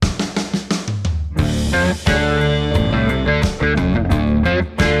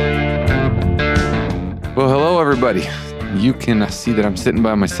everybody. You can see that I'm sitting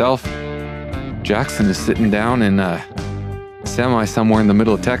by myself. Jaxon is sitting down in semi somewhere in the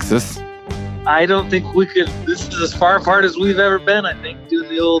middle of Texas. I don't think we could. This is as far apart as we've ever been, I think, doing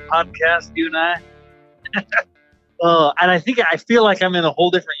the old podcast, you and I. And I feel like I'm in a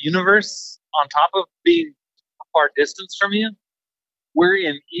whole different universe on top of being a far distance from you. We're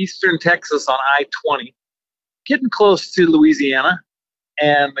in eastern Texas on I-20, getting close to Louisiana,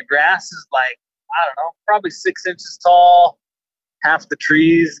 and the grass is like, I don't know, probably 6 inches tall. Half the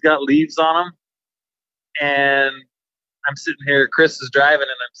trees got leaves on them. And I'm sitting here, Chris is driving, and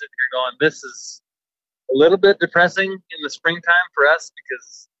I'm sitting here going, this is a little bit depressing in the springtime for us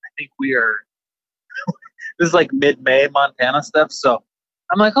because I think we are, this is like mid-May Montana stuff. So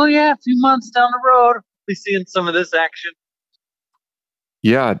I'm like, oh yeah, a few months down the road, we'll be seeing some of this action.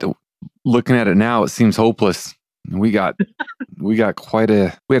 Yeah, looking at it now, it seems hopeless. We had quite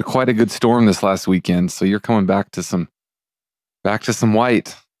a good storm this last weekend. So you're coming back to some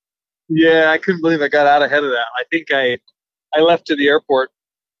white. Yeah, I couldn't believe I got out ahead of that. I think I left to the airport.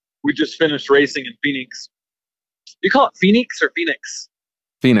 We just finished racing in Phoenix. Do you call it Phoenix or Phoenix?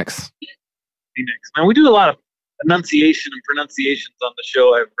 Phoenix. Phoenix. Man, we do a lot of enunciation and pronunciations on the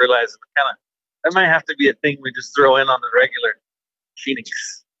show. I've realized that might have to be a thing we just throw in on the regular.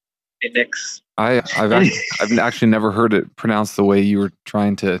 Phoenix. I've actually never heard it pronounced the way you were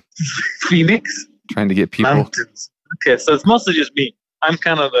trying to. Phoenix? Trying to get people. Mountains. Okay, so it's mostly just me. I'm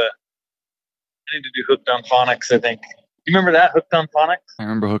kind of I need to do Hooked on Phonics, I think. You remember that, Hooked on Phonics? I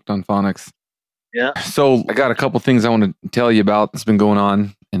remember Hooked on Phonics. Yeah. So I got a couple things I want to tell you about that's been going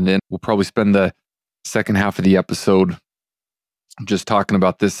on, and then we'll probably spend the second half of the episode just talking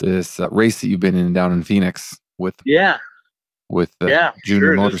about this race that you've been in down in Phoenix with JR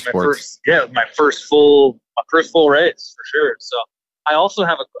Motorsports. It was my first full race for sure. So I also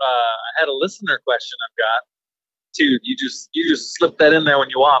have I had a listener question I've got too. You just slip that in there when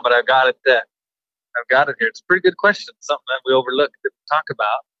you want, but I've got it here. It's a pretty good question. Something that we overlooked to talk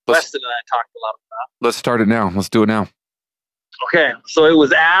about. Weston and I talked a lot about. Let's start it now. Let's do it now. Okay. So it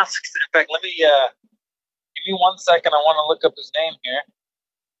was asked. In fact, let me give me 1 second. I want to look up his name here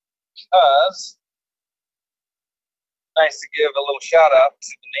because nice to give a little shout out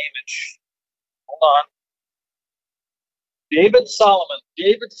to the nameage. Hold on. David Solomon.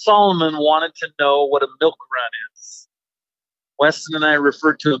 David Solomon wanted to know what a milk run is. Weston and I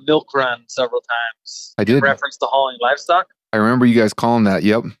referred to a milk run several times. I did. In reference to hauling livestock. I remember you guys calling that.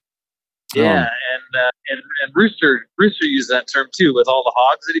 Yep. Yeah, and Rooster used that term too with all the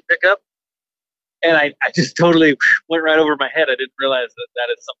hogs that he picked up. And I just totally went right over my head. I didn't realize that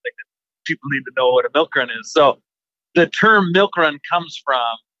is something that people need to know what a milk run is. So the term milk run comes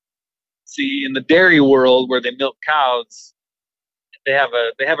from, in the dairy world where they milk cows, they have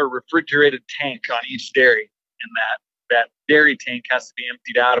a refrigerated tank on each dairy, and that dairy tank has to be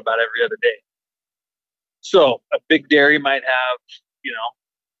emptied out about every other day. So a big dairy might have,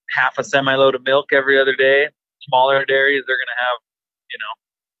 half a semi-load of milk every other day. Smaller dairies, they're going to have,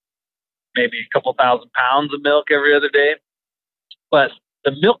 maybe a couple thousand pounds of milk every other day. But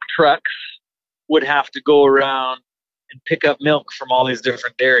the milk trucks would have to go around and pick up milk from all these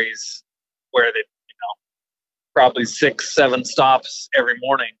different dairies where they, probably 6-7 stops every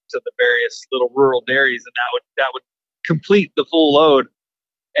morning to the various little rural dairies, and that would complete the full load,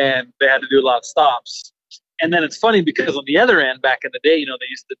 and they had to do a lot of stops. And then it's funny because on the other end, back in the day, they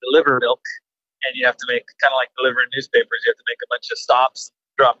used to deliver milk, and you have to make, kind of like delivering newspapers, you have to make a bunch of stops,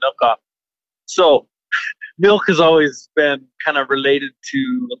 drop milk off. So milk has always been kind of related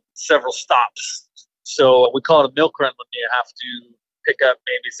to several stops. So we call it a milk run when you have to pick up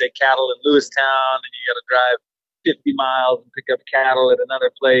maybe, say, cattle in Lewistown, and you got to drive 50 miles and pick up cattle at another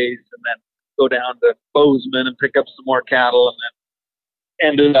place, and then go down to Bozeman and pick up some more cattle, and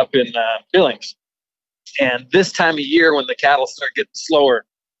then ended up in Billings. And this time of year, when the cattle start getting slower,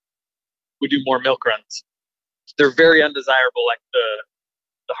 we do more milk runs. They're very undesirable, like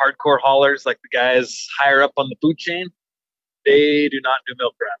the hardcore haulers, like the guys higher up on the food chain. They do not do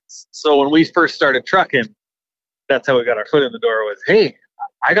milk runs. So when we first started trucking, that's how we got our foot in the door. Was, hey,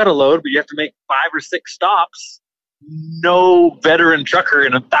 I got a load, but you have to make 5 or 6 stops. No veteran trucker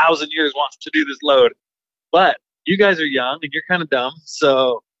in 1,000 years wants to do this load. But you guys are young and you're kind of dumb,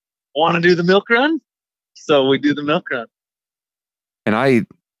 so want to do the milk run? So we do the milk run. And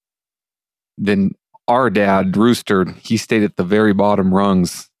then our dad, Rooster, he stayed at the very bottom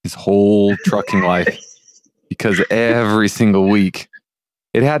rungs his whole trucking life because every single week,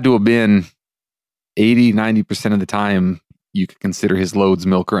 it had to have been 80-90% of the time you could consider his loads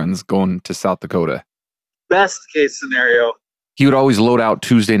milk runs going to South Dakota. Best case scenario. He would always load out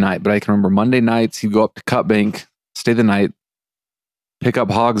Tuesday night, but I can remember Monday nights he'd go up to Cut Bank stay the night, pick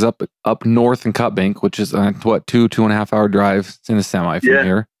up hogs up north in Cut Bank, which is 2.5 hour drive. It's in a semi from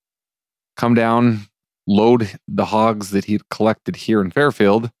here. Come down, load the hogs that he'd collected here in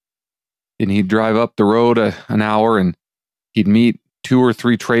Fairfield. Then he'd drive up the road an hour, and he'd meet 2 or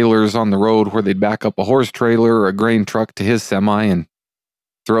 3 trailers on the road where they'd back up a horse trailer or a grain truck to his semi and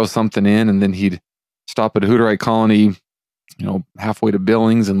throw something in. And then he'd stop at a Hooterite colony, halfway to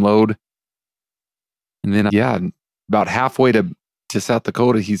Billings and load. And then, about halfway to South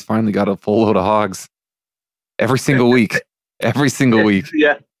Dakota, he's finally got a full load of hogs every single week. Every single week.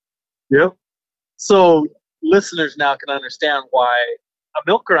 Yeah. Yep. So listeners now can understand why a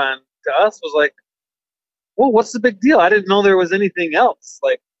milk run to us was like, well, what's the big deal? I didn't know there was anything else.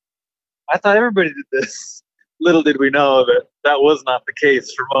 Like, I thought everybody did this. Little did we know that was not the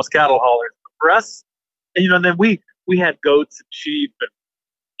case for most cattle haulers. But for us, and then we had goats and sheep and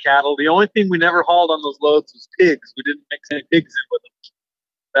cattle. The only thing we never hauled on those loads was pigs. We didn't mix any pigs in with them.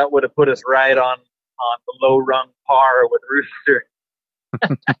 That would have put us right on the low rung par with Rooster.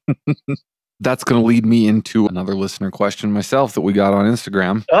 That's going to lead me into another listener question myself that we got on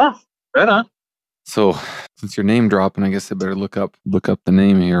Instagram. Oh, right on. So since you're name dropping, I guess I better look up the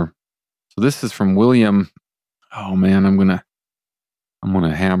name here. So this is from William. Oh man, I'm gonna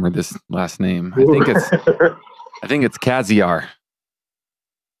hammer this last name. I think it's Kaziar.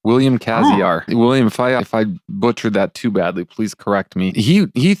 William Kaziar. Oh. William, if I butchered that too badly, please correct me.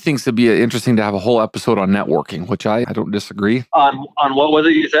 He thinks it'd be interesting to have a whole episode on networking, which I don't disagree. On what was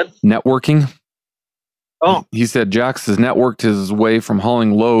it you said? Networking. Oh. He said Jax has networked his way from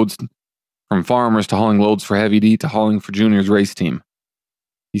hauling loads from farmers to hauling loads for Heavy D to hauling for Junior's race team.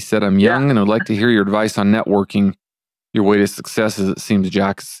 He said, I'm young and would like to hear your advice on networking your way to success as it seems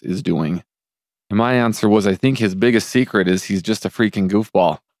Jax is doing. And my answer was, I think his biggest secret is he's just a freaking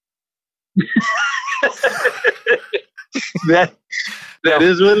goofball. that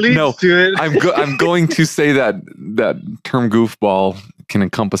is what leads to it. I'm going to say that term goofball can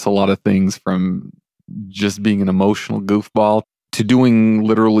encompass a lot of things, from just being an emotional goofball to doing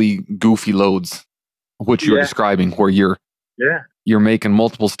literally goofy loads, which you're describing, where you're making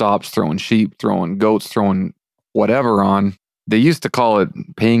multiple stops, throwing sheep, throwing goats, throwing whatever on. They used to call it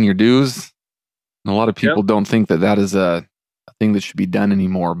paying your dues. And a lot of people don't think that is a thing that should be done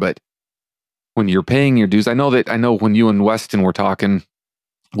anymore. But when you're paying your dues, I know when you and Weston were talking,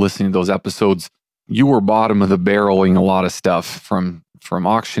 listening to those episodes, you were bottom of the barreling a lot of stuff, from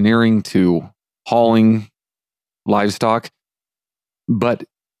auctioneering to hauling livestock. But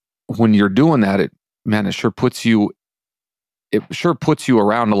when you're doing that, it sure puts you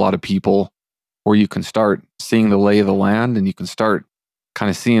around a lot of people where you can start seeing the lay of the land, and you can start kind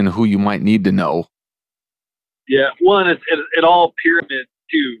of seeing who you might need to know. Yeah, well, and it all pyramid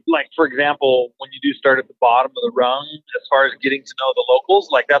too. Like, for example, when you do start at the bottom of the rung, as far as getting to know the locals,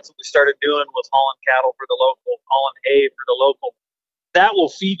 like that's what we started doing, was hauling cattle for the local, hauling hay for the local. That will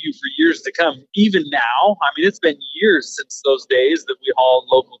feed you for years to come. Even now, I mean, it's been years since those days that we hauled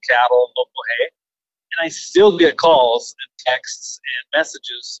local cattle and local hay. And I still get calls and texts and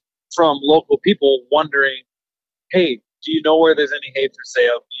messages from local people wondering, hey, do you know where there's any hay for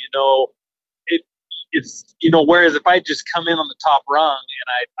sale? Do you know whereas if I just come in on the top rung and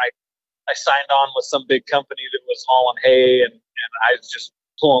I signed on with some big company that was hauling hay and I was just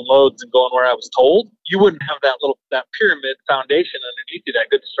pulling loads and going where I was told, you wouldn't have that pyramid foundation underneath you, that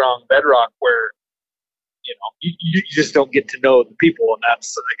good strong bedrock where you just don't get to know the people. And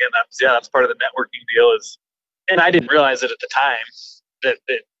that's part of the networking deal is, and I didn't realize it at the time that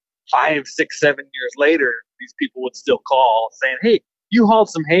 5, 6, 7 years later, these people would still call saying, hey, you hauled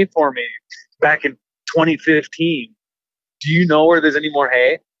some hay for me back in 2015. Do you know where there's any more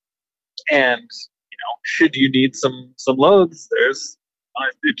hay? And, should you need some loads,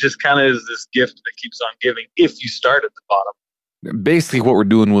 it just kind of is this gift that keeps on giving if you start at the bottom. Basically what we're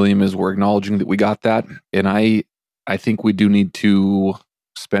doing, William, is we're acknowledging that we got that. And I think we do need to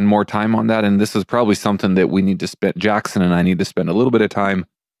spend more time on that. And this is probably something that we need to spend, Jaxon and I need to spend a little bit of time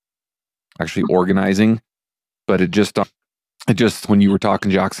actually organizing. But it just when you were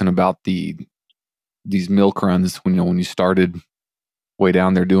talking, Jaxon, about these milk runs, when you started way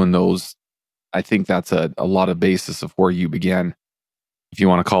down there doing those, I think that's a lot of basis of where you began, if you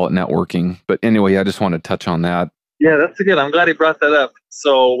want to call it networking. But anyway, I just want to touch on that. Yeah, that's good. I'm glad he brought that up.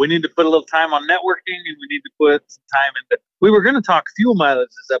 So we need to put a little time on networking, and we need to put some time into. We were going to talk fuel mileage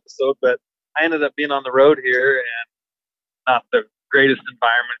this episode, but I ended up being on the road here and not the greatest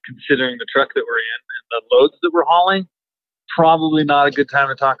environment considering the truck that we're in and the loads that we're hauling. Probably not a good time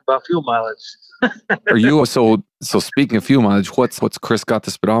to talk about fuel mileage. So speaking of fuel mileage, what's Chris got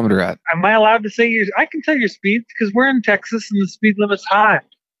the speedometer at? Am I allowed to say I can tell your speeds because we're in Texas and the speed limit's high.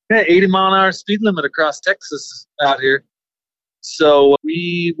 Yeah, 80-mile-an-hour speed limit across Texas out here. So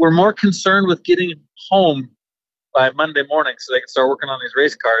we were more concerned with getting home by Monday morning so they can start working on these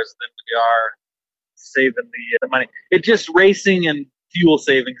race cars than we are saving the money. It just racing and fuel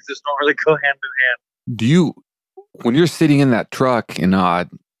savings just don't really go hand in hand. Do you, when you're sitting in that truck and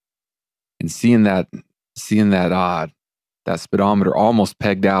seeing that speedometer almost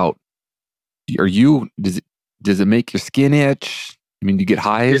pegged out, does it make your skin itch? I mean, do you get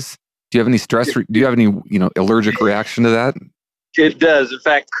hives? Do you have any stress? Do you have any allergic reaction to that? It does. In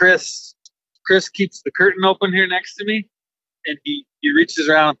fact, Chris keeps the curtain open here next to me, and he reaches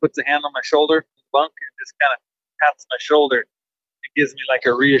around and puts a hand on my shoulder, in the bunk, and just kind of pats my shoulder. It gives me like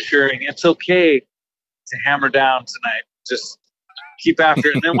a reassuring, it's okay to hammer down tonight. Just keep after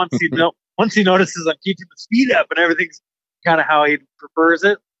it. And then once he notices I'm keeping the speed up and everything's kind of how he prefers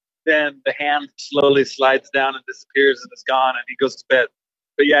it, then the hand slowly slides down and disappears and is gone, and he goes to bed.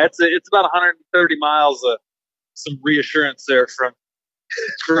 But yeah, it's about 130 miles of some reassurance there from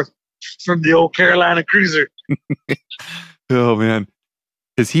the old Carolina Cruiser. Oh man,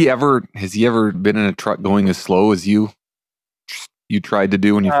 has he ever been in a truck going as slow as you tried to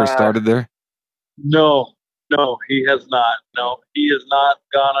do when you first started there? No, he has not. No, he has not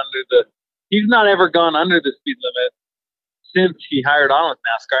gone he's not ever gone under the speed limit since he hired on with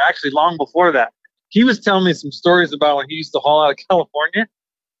NASCAR. Actually, long before that. He was telling me some stories about when he used to haul out of California,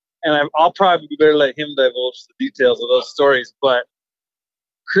 and I'll probably better let him divulge the details of those stories. But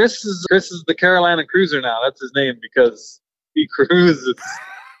Chris is the Carolina Cruiser now. That's his name because he cruises.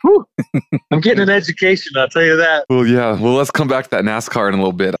 I'm getting an education, I'll tell you that. Well, yeah. Well, let's come back to that NASCAR in a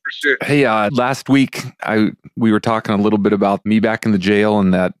little bit. For sure. Hey, last week we were talking a little bit about me back in the jail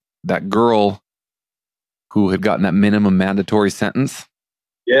and that girl who had gotten that minimum mandatory sentence.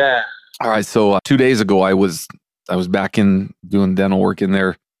 Yeah. All right. So 2 days ago, I was back in doing dental work in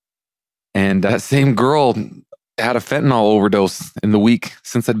there, and that same girl had a fentanyl overdose in the week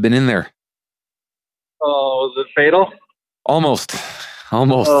since I'd been in there. Oh, was it fatal? Almost.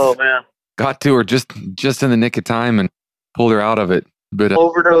 Oh man. Got to her just in the nick of time and pulled her out of it. But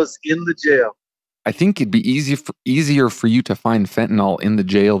overdose in the jail. I think it'd be easier for you to find fentanyl in the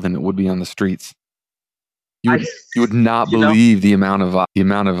jail than it would be on the streets. You would not believe the amount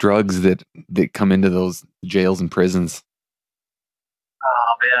of drugs that come into those jails and prisons.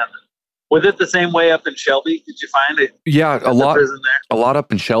 Oh man. Was it the same way up in Shelby? Did you find it? Yeah, a lot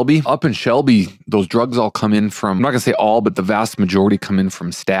up in Shelby. Up in Shelby, those drugs all come in from, I'm not going to say all, but the vast majority come in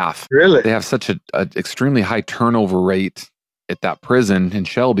from staff. Really? They have such an extremely high turnover rate at that prison in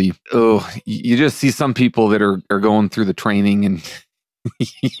Shelby. Oh, you just see some people that are going through the training, and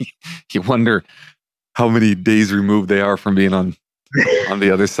you wonder how many days removed they are from being on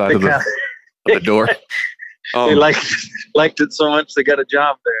the other side of the door. They liked it so much they got a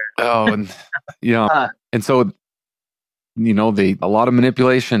job there. Oh, and and so a lot of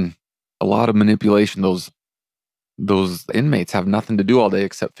manipulation. Those inmates have nothing to do all day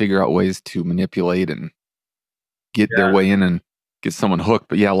except figure out ways to manipulate and get their way in and get someone hooked.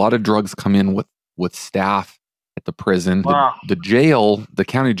 But yeah, a lot of drugs come in with staff at the prison. Wow. The jail, the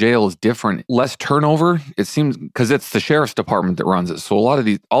county jail, is different. Less turnover, it seems, because it's the sheriff's department that runs it. So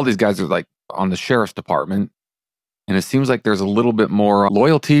all these guys are like on the sheriff's department, and it seems like there's a little bit more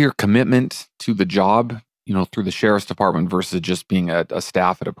loyalty or commitment to the job, through the sheriff's department versus just being a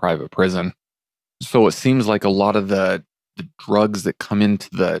staff at a private prison. So it seems like a lot of the drugs that come into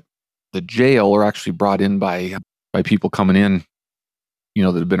the jail are actually brought in by people coming in,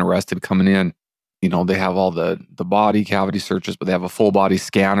 that have been arrested coming in. They have all the body cavity searches, but they have a full body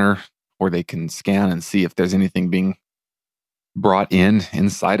scanner where they can scan and see if there's anything being brought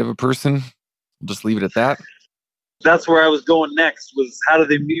inside of a person. We'll just leave it at that. That's where I was going next, was how do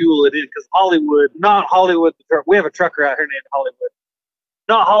they mule it in? Because not Hollywood the trucker. We have a trucker out here named Hollywood.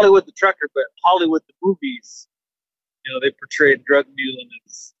 Not Hollywood the trucker, but Hollywood the movies. They portrayed drug muling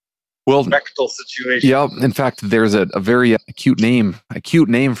as spectacle situation. Yeah, in fact, there's a very acute name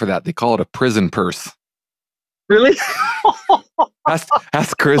for that. They call it a prison purse. Really? ask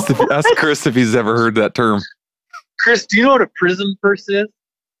Chris if he's ever heard that term. Chris, do you know what a prison purse is?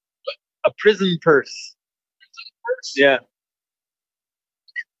 A prison purse. Yeah.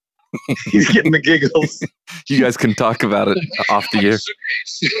 He's getting the giggles. You guys can talk about it off the air.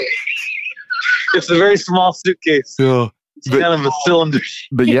 It's a very small suitcase. Yeah. It's kind of a cylinder.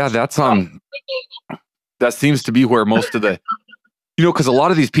 But yeah, that seems to be where most of the, because a lot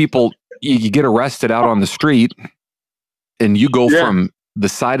of these people, you get arrested out on the street, and you go from the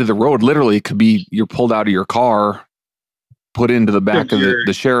side of the road. Literally, it could be you're pulled out of your car, put into the back of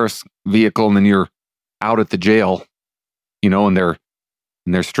the sheriff's vehicle, and then you're out at the jail, and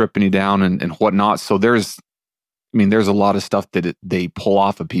they're stripping you down and whatnot. So there's a lot of stuff that they pull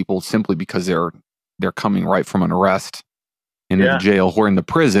off of people simply because they're coming right from an arrest into the jail. Where in the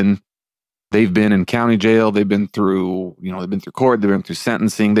prison, they've been in county jail, they've been through court, they've been through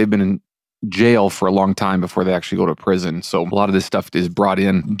sentencing, they've been in jail for a long time before they actually go to prison. So a lot of this stuff is brought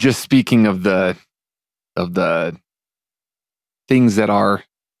in. Just speaking of the things that are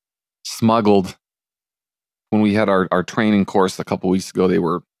smuggled, when we had our training course a couple weeks ago, they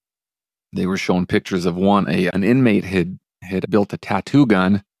were showing pictures of an inmate had built a tattoo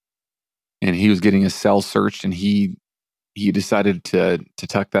gun, and he was getting his cell searched, and he decided to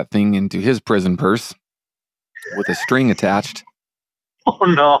tuck that thing into his prison purse with a string attached. Oh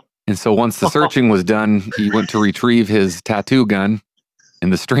no. And so once the searching was done, he went to retrieve his tattoo gun,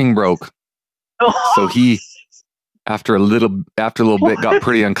 and the string broke. So he, after a little bit, got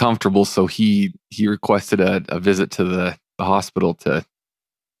pretty uncomfortable. So he requested a visit to the hospital to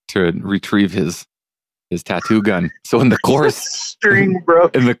retrieve his tattoo gun. So in the course, string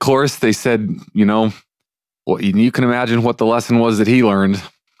broke. In the course, they said, well, you can imagine what the lesson was that he learned.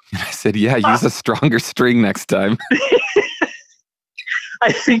 And I said, yeah, use a stronger string next time.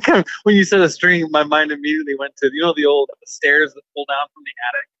 I think when you said a string, my mind immediately went to, the old stairs that pull down from the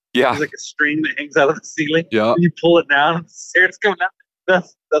attic. Yeah. There's like a string that hangs out of the ceiling. Yeah. And you pull it down, and the stairs come down.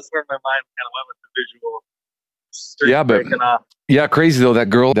 That's where my mind kind of went with the visual string breaking off. Yeah, crazy though.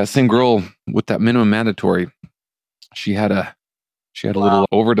 That same girl with that minimum mandatory, she had a little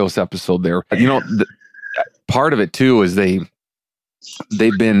overdose episode there. Part of it too is they've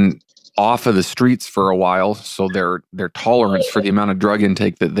been off of the streets for a while, so their tolerance for the amount of drug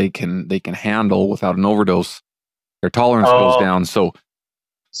intake that they can handle without an overdose, their tolerance goes down. So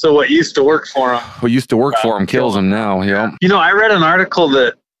what used to work for them, kills them now. Yeah. I read an article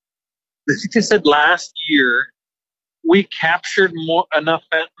that I think they said last year we captured enough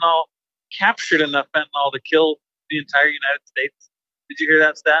fentanyl to kill the entire United States. Did you hear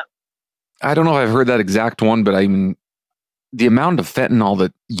that stat? I don't know if I've heard that exact one, but I mean, the amount of fentanyl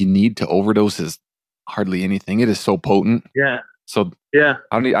that you need to overdose is hardly anything. It is so potent. Yeah. So I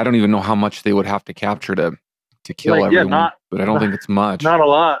don't even know how much they would have to capture to kill everyone. But I don't think it's much. Not a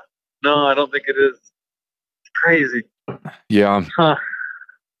lot. No, I don't think it is. It's crazy. Yeah. Huh.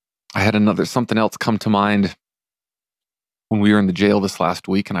 I had something else come to mind when we were in the jail this last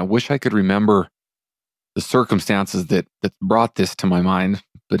week, and I wish I could remember the circumstances that brought this to my mind.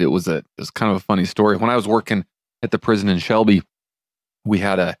 But it was kind of a funny story. When I was working at the prison in Shelby, we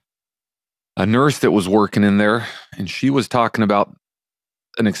had a nurse that was working in there, and she was talking about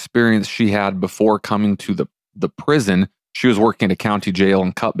an experience she had before coming to the prison. She was working at a county jail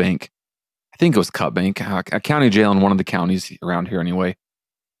in Cut Bank. I think it was Cut Bank, a county jail in one of the counties around here anyway.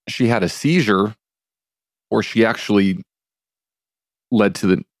 She had a seizure, or she actually led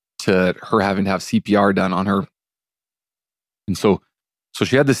to her having to have CPR done on her. And so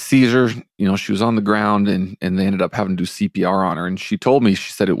she had the seizure, she was on the ground, and they ended up having to do CPR on her. And she told me,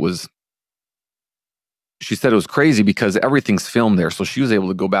 she said it was crazy because everything's filmed there. So she was able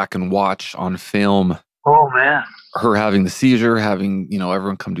to go back and watch on film. Oh man. Her having the seizure, having,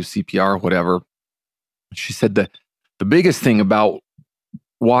 everyone come do CPR, whatever. She said that the biggest thing about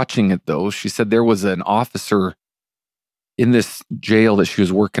watching it though, she said there was an officer in this jail that she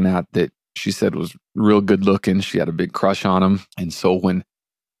was working at that she said was real good looking. She had a big crush on him. And so when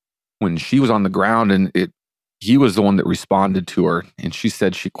she was on the ground and he was the one that responded to her, and she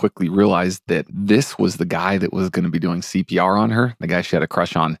said she quickly realized that this was the guy that was going to be doing CPR on her, the guy she had a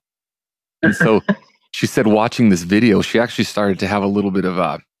crush on. And so she said watching this video, she actually started to have a little bit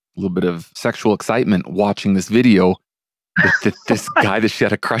of sexual excitement watching this video that this guy that she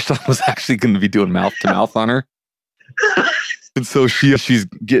had a crush on was actually going to be doing mouth to mouth on her. And so she's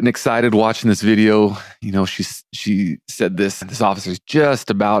getting excited watching this video. She said this officer's just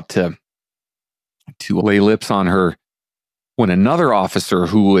about to lay lips on her when another officer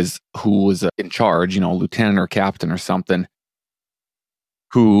who was in charge, lieutenant or captain or something,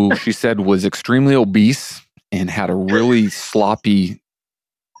 who she said was extremely obese and had a really sloppy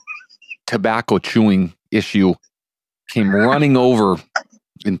tobacco chewing issue, came running over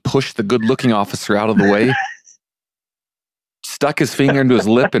and pushed the good-looking officer out of the way, stuck his finger into his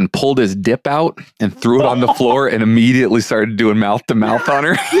lip and pulled his dip out and threw it on the floor and immediately started doing mouth to mouth on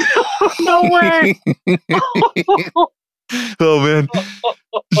her. No way. Oh man.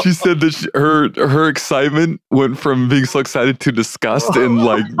 She said that her excitement went from being so excited to disgust in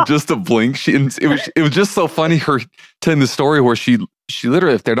like just a blink. It was just so funny her telling the story where she she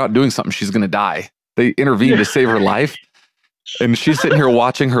literally, if they're not doing something, she's going to die. They intervene to save her life. And she's sitting here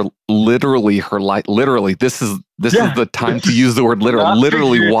watching her literally, this is the time to use the word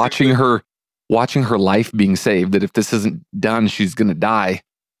literally watching her life being saved, that if this isn't done, she's going to die.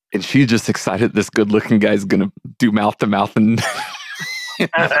 And she's just excited this good looking guy's going to do mouth to mouth and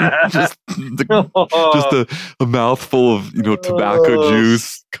just a mouthful of, tobacco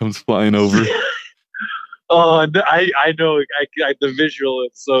juice comes flying over. Oh, I know. The visual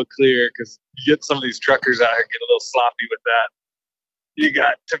is so clear because you get some of these truckers out here get a little sloppy with that. You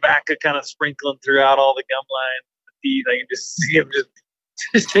got tobacco kind of sprinkling throughout all the gum lines, the teeth. I can just see him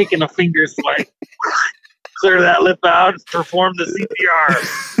just taking a finger swipe, clear that lip out, perform the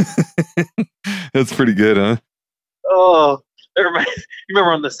CPR. That's pretty good, huh? Oh, you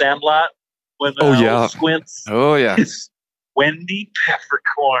remember on the Sandlot when Squints? Oh yeah. Wendy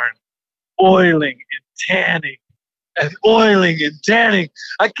Peppercorn, oiling and tanning, and oiling and tanning.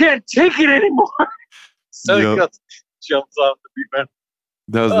 I can't take it anymore. So he jumps off the deep end.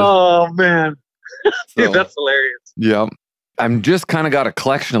 Man. Dude, that's hilarious. Yeah. I'm just kind of got a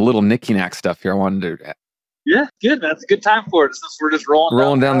collection of little knicky-knack stuff here. I wanted to... Yeah, good. That's a good time for it. Since we're just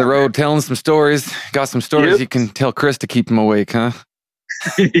rolling down the road, telling some stories. Got some stories you can tell Chris to keep him awake, huh?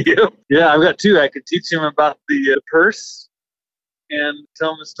 Yep. Yeah, I've got two. I could teach him about the purse and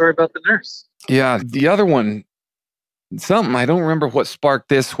tell him a story about the nurse. Yeah, the other one, something, I don't remember what sparked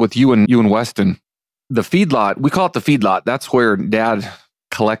this with you and Weston. The feedlot, we call it the feedlot. That's where Dad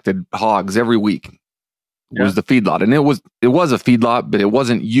collected hogs every week. Was the feedlot, and it was a feedlot, but it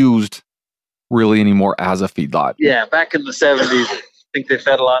wasn't used really anymore as a feedlot. Yeah, back in the 70s, I think they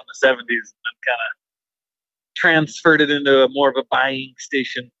fed a lot in the 70s, and then kind of transferred it into more of a buying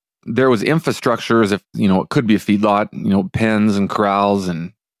station. There was infrastructure as if it could be a feedlot, pens and corrals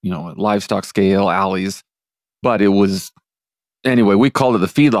and livestock scale, alleys, but it was anyway. We called it the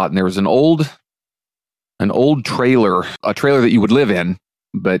feedlot, and there was an old trailer, a trailer that you would live in,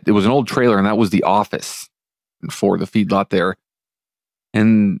 but it was an old trailer, and that was the office for the feedlot there.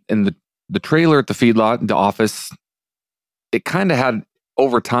 And the trailer at the feedlot, the office, it kind of had,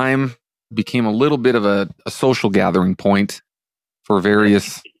 over time, became a little bit of a social gathering point for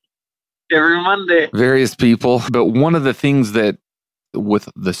various Monday. Various people. But one of the things that, with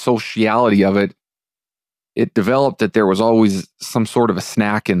the sociality of it, it developed that there was always some sort of a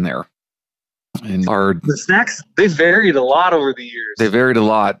snack in there. And the snacks, they varied a lot over the years. They varied a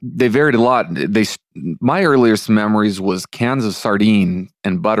lot. My earliest memories was cans of sardine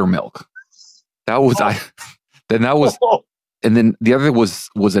and buttermilk. That was and then the other was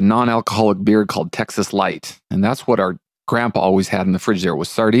a non-alcoholic beer called Texas Light, and that's what our grandpa always had in the fridge. There was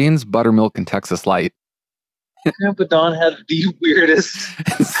sardines, buttermilk, and Texas Light. Grandpa Don had the weirdest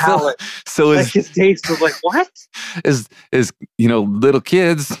palate. So his taste was like, what? As little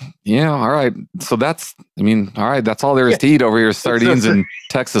kids, all right. So that's all there is to eat over here: sardines and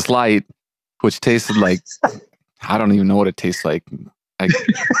Texas Light, which tasted like, I don't even know what it tastes like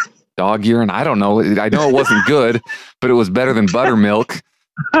dog urine. I don't know. I know it wasn't good, but it was better than buttermilk.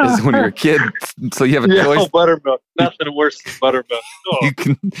 When you're a kid, so you have a choice. Buttermilk, nothing worse than buttermilk. Oh.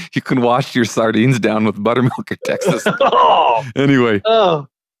 You can wash your sardines down with buttermilk or Texas. Anyway,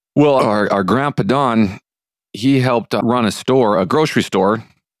 well, our grandpa Don, he helped run a grocery store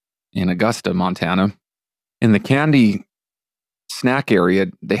in Augusta, Montana. In the candy snack area,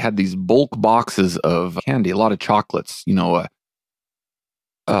 they had these bulk boxes of candy, a lot of chocolates.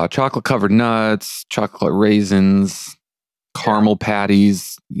 Chocolate covered nuts, chocolate raisins, caramel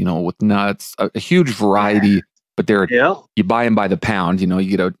patties, with nuts, a huge variety, but you buy them by the pound,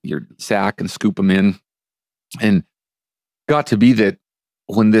 you get your sack and scoop them in. And got to be that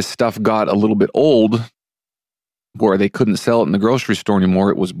when this stuff got a little bit old, where they couldn't sell it in the grocery store anymore,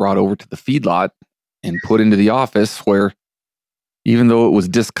 it was brought over to the feedlot and put into the office, where even though it was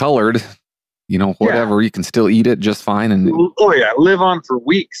discolored, whatever, you can still eat it just fine. And live on for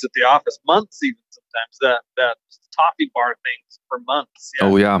weeks at the office, months even sometimes. That toffee bar things for months. Yeah.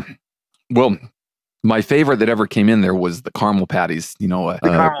 Oh yeah. Well, my favorite that ever came in there was the caramel patties.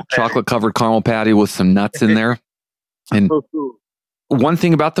 Chocolate covered caramel patty with some nuts in there. And one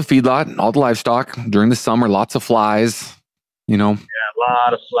thing about the feedlot, all the livestock during the summer, lots of flies. Yeah, a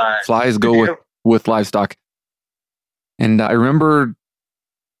lot of flies. Flies go with livestock. And I remember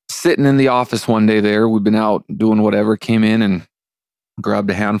sitting in the office one day there. We'd been out doing whatever, came in and grabbed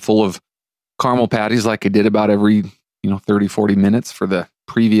a handful of caramel patties like I did about every 30, 40 minutes for the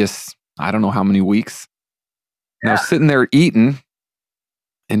previous, I don't know how many weeks. And I was sitting there eating,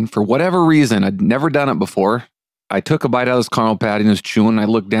 and for whatever reason, I'd never done it before. I took a bite out of this caramel patty and was chewing. I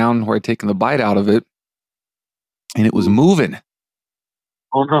looked down where I'd taken the bite out of it, and it was moving.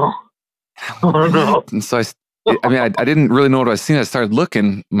 Oh no. Oh no. And so I didn't really know what I was seeing. I started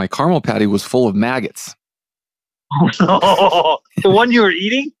looking. My caramel patty was full of maggots. Oh no. The one you were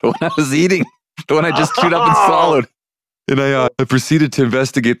eating? The one I was eating. The one I just chewed up and swallowed. And I proceeded to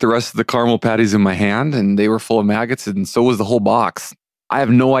investigate the rest of the caramel patties in my hand, and they were full of maggots, and so was the whole box. I have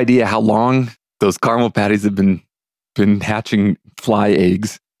no idea how long those caramel patties have been hatching fly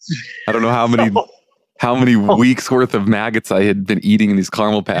eggs. I don't know how many weeks worth of maggots I had been eating in these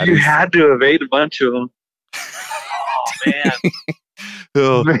caramel patties. You had to have ate a bunch of them. Oh man.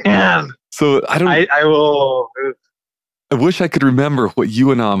 Oh, man. So I wish I could remember what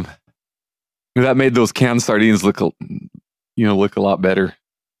you and that made those canned sardines look a lot better.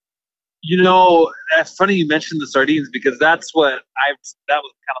 That's funny you mentioned the sardines, because that was kind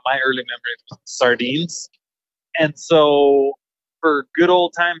of my early memories with sardines. And so for good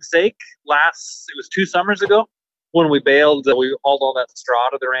old time's sake, it was 2 summers ago when we bailed, we hauled all that straw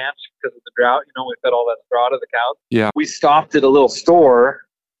to the ranch because of the drought. We fed all that straw to the cows. Yeah. We stopped at a little store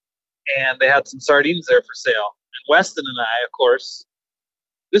and they had some sardines there for sale. And Weston and I, of course,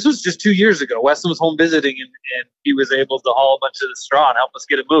 this was just 2 years ago. Weston was home visiting and he was able to haul a bunch of the straw and help us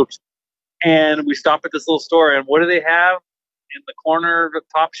get it moved. And we stopped at this little store, and what do they have in the corner of the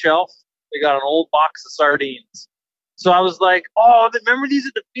top shelf? They got an old box of sardines. So I was like, oh, remember these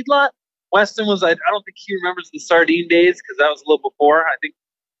at the feedlot? Weston was like, I don't think he remembers the sardine days because that was a little before. I think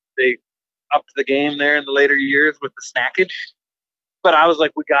they upped the game there in the later years with the snackage. But I was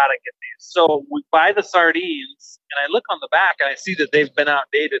like, we got to get these. So we buy the sardines, and I look on the back, and I see that they've been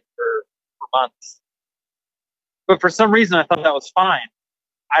outdated for months. But for some reason, I thought that was fine.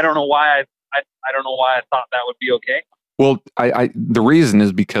 I don't know why I don't know why I thought that would be okay. Well, the reason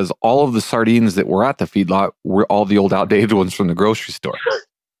is because all of the sardines that were at the feedlot were all the old outdated ones from the grocery store.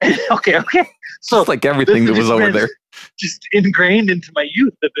 Okay. So just like everything that was over there. Just ingrained into my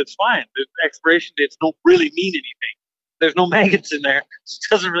youth that it's fine. The expiration dates don't really mean anything. There's no maggots in there. It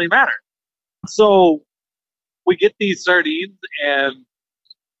doesn't really matter. So we get these sardines and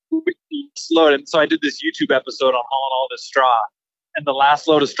we load it. So I did this YouTube episode on hauling all this straw. And the last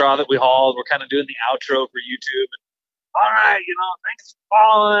load of straw that we hauled, we're kind of doing the outro for YouTube. And, all right, thanks for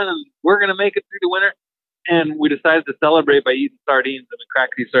following, and we're going to make it through the winter. And we decided to celebrate by eating sardines, and we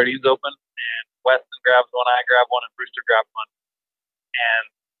cracked these sardines open, and Weston grabs one, I grabbed one, and Brewster grabbed one.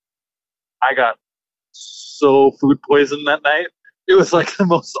 And I got so food poisoned that night. It was like the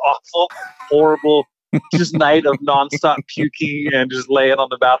most awful, horrible, just night of nonstop puking and just laying on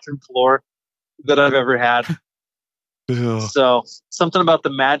the bathroom floor that I've ever had. So something about the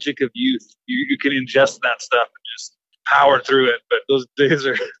magic of youth. You can ingest that stuff and just power through it. But those days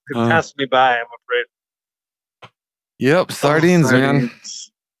are passed me by, I'm afraid. Yep, sardines, man.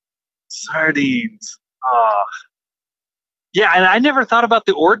 Sardines. Yeah, and I never thought about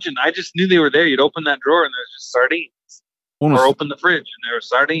the origin. I just knew they were there. You'd open that drawer and there's just sardines. Or open the fridge and there were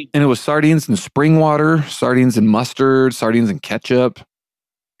sardines. And it was sardines in spring water, sardines in mustard, sardines in ketchup.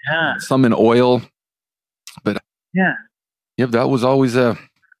 Yeah. Some in oil. But yeah, that was always a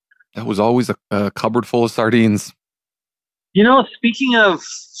cupboard full of sardines. Speaking of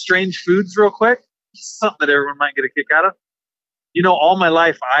strange foods, real quick, something that everyone might get a kick out of. All my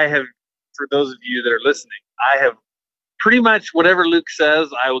life, I have, for those of you that are listening, I have pretty much whatever Luke says,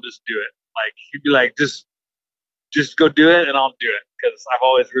 I will just do it. Like he'd be like, just go do it, and I'll do it, because I've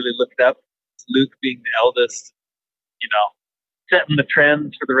always really looked up to Luke being the eldest, setting the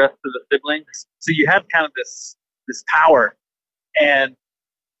trends for the rest of the siblings. So you had kind of this power, and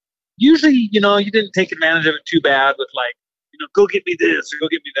usually, you didn't take advantage of it too bad with go get me this or go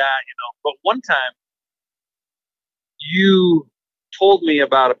get me that, But one time, you told me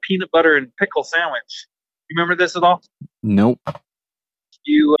about a peanut butter and pickle sandwich. You remember this at all? Nope.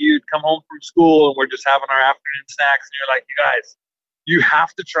 You'd come home from school and we're just having our afternoon snacks, and you're like, you guys, you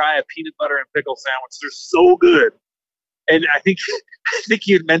have to try a peanut butter and pickle sandwich. They're so good. And I think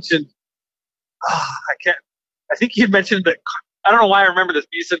you had mentioned, I think you had mentioned that, I don't know why I remember this,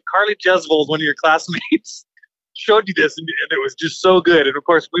 but you said Carly Jesvold, one of your classmates, showed you this, and it was just so good. And of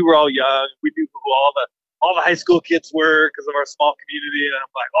course, we were all young. We knew who all the high school kids were because of our small community. And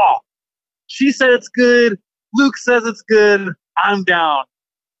I'm like, oh, she said it's good. Luke says it's good. I'm down.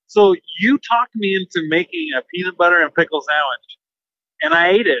 So you talked me into making a peanut butter and pickle sandwich, and I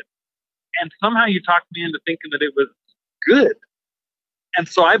ate it. And somehow you talked me into thinking that it was good. And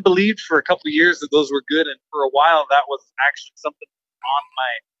so I believed for a couple of years that those were good, and for a while that was actually something on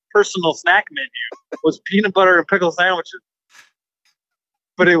my personal snack menu, was peanut butter and pickle sandwiches.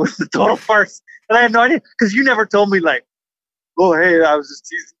 But it was a total farce. And I had no idea, because you never told me, like, oh, hey, I was just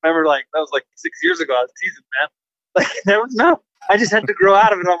teasing. Remember, that was 6 years ago. I was teasing, man. Like, I never know. I just had to grow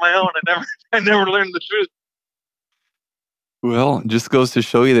out of it on my own. I never learned the truth. Well, it just goes to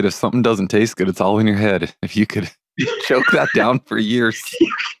show you that if something doesn't taste good, it's all in your head. If you could choke that down for years.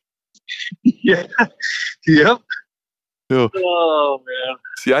 Yeah. Yep. So, Oh man.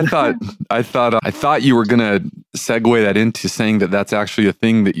 see, I thought you were gonna segue that into saying that that's actually a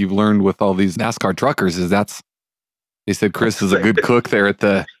thing that you've learned with all these NASCAR truckers. They said Chris is a good cook there at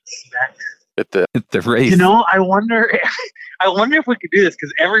the race. You know, I wonder if we could do this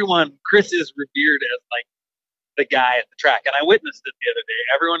because Chris is revered as like the guy at the track, and I witnessed it the other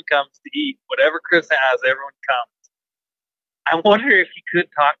day. Everyone comes to eat whatever Chris has. Everyone comes. I wonder if he could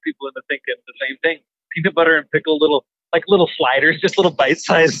talk people into thinking the same thing: peanut butter and pickle, little sliders, just little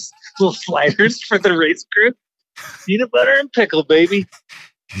bite-sized little sliders for the race crew. Peanut butter and pickle, baby.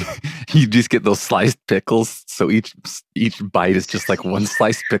 You just get those sliced pickles, so each bite is just like one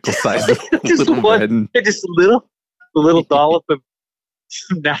sliced pickle size. Just a little dollop of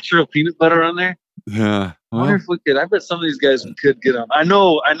some natural peanut butter on there. Yeah. I wonder if we could. I bet some of these guys could get on. I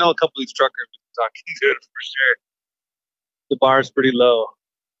know a couple of these truckers talking to it for sure. The bar is pretty low.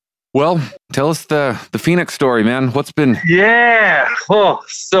 Well, tell us the Phoenix story, man. What's been? Yeah. Oh,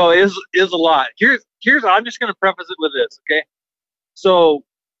 so is a lot. Here's. I'm just going to preface it with this, okay? So,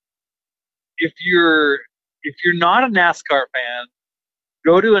 if you're not a NASCAR fan,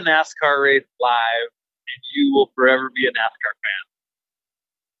 go to a NASCAR race live, and you will forever be a NASCAR fan.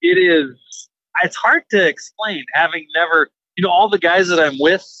 It is. It's hard to explain. Having never, all the guys that I'm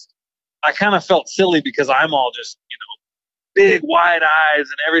with, I kind of felt silly because I'm all just, big wide eyes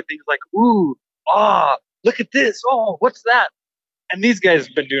and everything's like, ooh, look at this. Oh, what's that? And these guys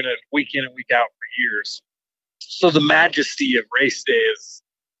have been doing it week in and week out for years. So the majesty of race day is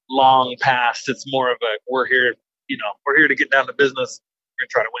long past. It's more of a, we're here to get down to business. We're going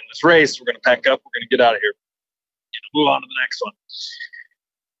to try to win this race. We're going to pack up. We're going to get out of here. Move on to the next one.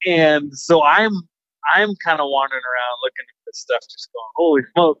 And so I'm kind of wandering around looking at this stuff, just going, holy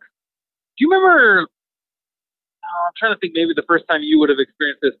smoke. Do you remember, I'm trying to think maybe the first time you would have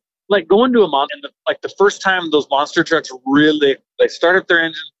experienced this, like going to a monster, and the first time those monster trucks really, they start up their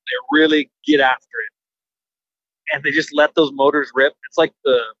engine, they really get after it. And they just let those motors rip. It's like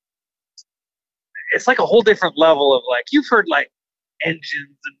a whole different level of like, you've heard like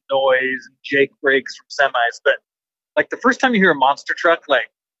engines and noise and Jake brakes from semis, but like the first time you hear a monster truck like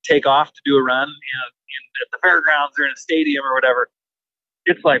take off to do a run at the fairgrounds or in a stadium or whatever,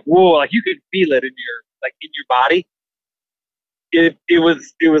 it's like, whoa, like you could feel it in your body. It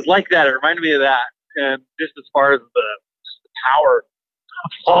was like that. It reminded me of that. And just as far as the power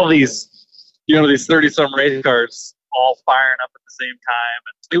of all these, these 30-some race cars all firing up at the same time.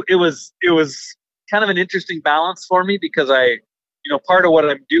 And it was kind of an interesting balance for me because part of what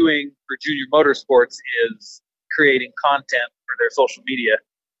I'm doing for JR Motorsports is creating content for their social media.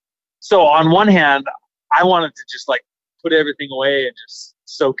 So on one hand, I wanted to just like put everything away and just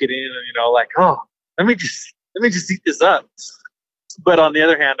soak it in and, let me just eat this up. But on the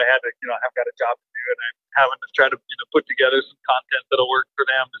other hand, I had to, I've got a job to do and I'm having to try to, put together some content that'll work for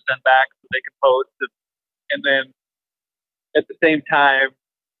them to send back so they can post. And then at the same time,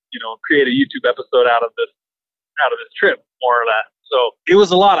 create a YouTube episode out of this trip, more or less. So it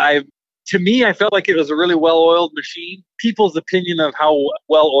was a lot. To me, I felt like it was a really well-oiled machine. People's opinion of how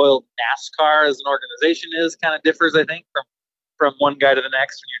well-oiled NASCAR as an organization is kind of differs, I think, from one guy to the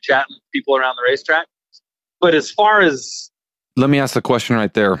next when you're chatting with people around the racetrack. But as far as... Let me ask a question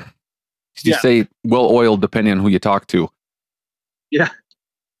right there. You say well-oiled depending on who you talk to. Yeah.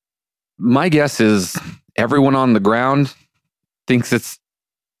 My guess is everyone on the ground thinks it's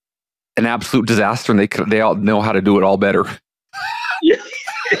an absolute disaster and they all know how to do it all better. Yeah,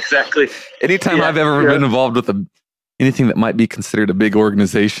 exactly. Anytime I've ever been involved with anything that might be considered a big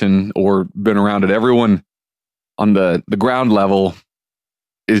organization or been around it, everyone on the ground level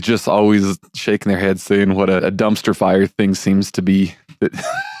is just always shaking their head saying what a dumpster fire thing seems to be.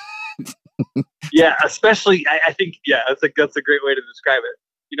 Yeah, especially, I think, that's a great way to describe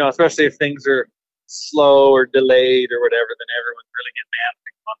it. Especially if things are slow or delayed or whatever, then everyone's really getting mad.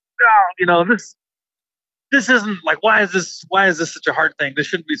 Oh, this isn't like, why is this such a hard thing? This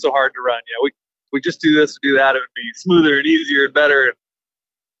shouldn't be so hard to run. We just do this, do that. It would be smoother and easier and better.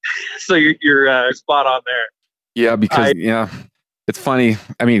 So you're spot on there. Yeah, because it's funny.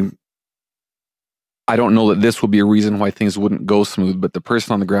 I mean, I don't know that this would be a reason why things wouldn't go smooth, but the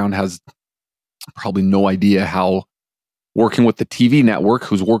person on the ground has probably no idea how working with the TV network,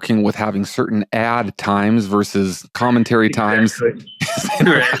 who's working with having certain ad times versus commentary times.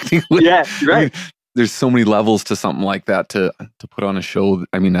 Interacting with, right. there's so many levels to something like that to put on a show.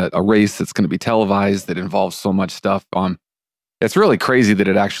 I mean, a race that's going to be televised that involves so much stuff. It's really crazy that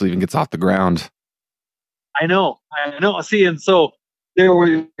it actually even gets off the ground. I know. See, and so there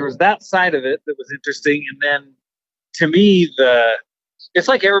was that side of it that was interesting, and then to me, it's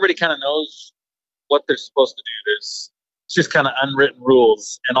like everybody kind of knows what they're supposed to do. It's just kind of unwritten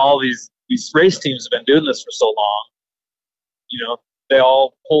rules, and all these race teams have been doing this for so long. You know, they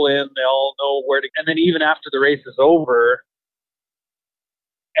all pull in, they all know where to, and then even after the race is over,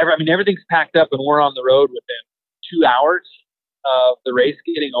 everything's packed up, and we're on the road within 2 hours of the race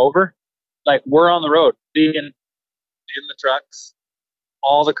getting over. Like, we're on the road, being in the trucks,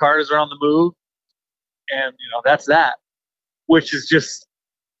 all the cars are on the move, and that's that. Which is just,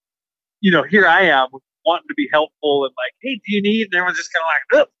 here I am wanting to be helpful and like, hey, do you need? And everyone's just kind of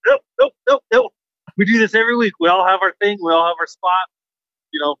like, nope. We do this every week. We all have our thing. We all have our spot.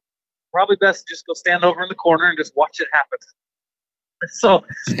 Probably best to just go stand over in the corner and just watch it happen. So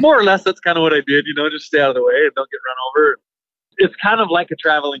more or less, that's kind of what I did. Just stay out of the way and don't get run over. It's kind of like a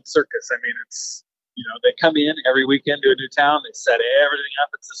traveling circus. I mean, it's they come in every weekend to a new town. They set everything up.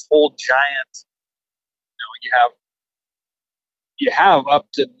 It's this whole giant. You have up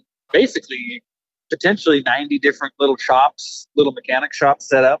to basically potentially 90 different little shops, little mechanic shops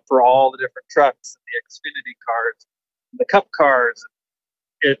set up for all the different trucks and the Xfinity cars, and the Cup cars.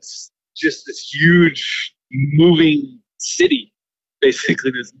 It's just this huge moving city,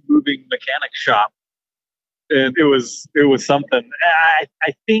 basically this moving mechanic shop. And it was something.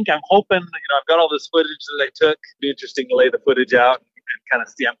 I'm hoping, I've got all this footage that I took. It'd be interesting to lay the footage out and kind of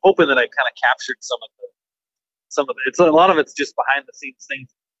see. I'm hoping that I kind of captured some of it. It's a lot of it's just behind the scenes things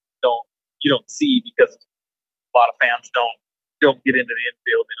you don't see because a lot of fans don't get into the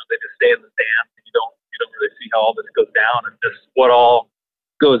infield. They just stay in the stands, and you don't really see how all this goes down and just what all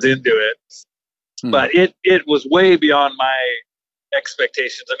goes into it. But it was way beyond my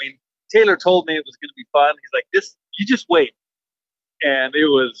expectations. I mean, Taylor told me it was going to be fun. He's like, you just wait. And it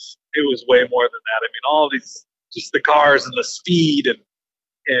was way more than that. I mean, all these, just the cars and the speed and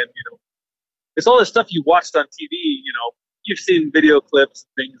it's all this stuff you watched on TV. You've seen video clips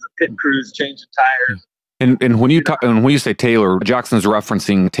and things of pit crews changing tires. And when you say Taylor, Jaxon's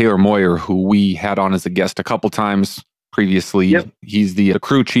referencing Taylor Moyer, who we had on as a guest a couple times previously. Yep. He's the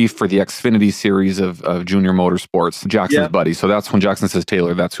crew chief for the Xfinity series of Junior Motorsports, Jaxon's buddy. So that's when Jaxon says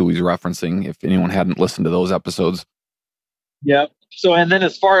Taylor, that's who he's referencing, if anyone hadn't listened to those episodes. Yeah. So, and then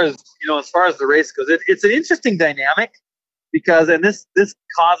as far as the race goes, it's an interesting dynamic because, and this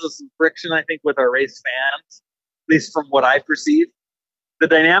causes some friction, I think, with our race fans, at least from what I perceive. The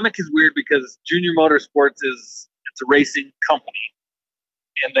dynamic is weird because Junior Motorsports it's a racing company.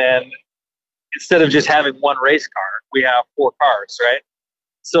 And then instead of just having one race car, we have 4 cars, right?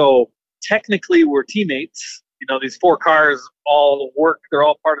 So technically we're teammates. These 4 cars all work. They're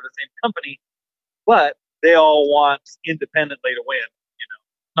all part of the same company, but they all want independently to win.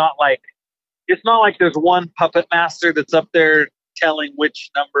 It's not like there's one puppet master that's up there telling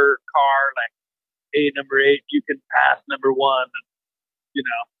which number car, like, hey, number 8, you can pass number 1.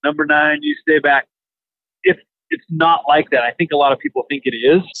 Number 9, you stay back. It's not like that. I think a lot of people think it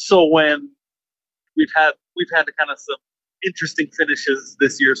is. So when we've had to kind of some interesting finishes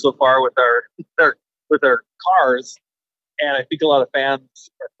this year so far with our cars, and I think a lot of fans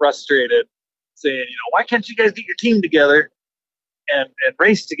are frustrated, saying, why can't you guys get your team together and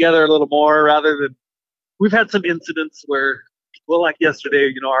race together a little more rather than. We've had some incidents where, well, like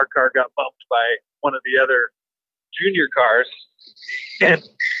yesterday, our car got bumped by one of the other junior cars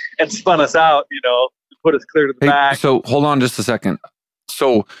and spun us out, put us clear to the back. So hold on just a second.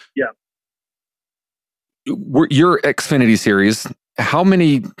 So yeah, your Xfinity series, how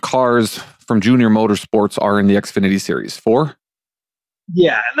many cars from Junior Motorsports are in the Xfinity series? 4?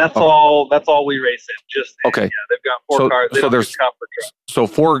 Yeah, and that's all we race in. Just okay. Yeah, they've got 4 cars. So there's so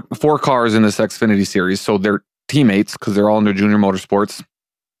four cars in this Xfinity series. So they're teammates because they're all under Junior Motorsports.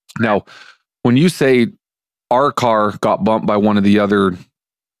 Now, when you say our car got bumped by one of the other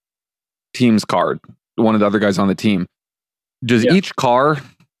team's car, one of the other guys on the team, does each car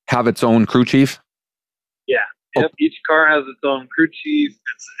have its own crew chief? Yeah. Yep. Each car has its own crew chief.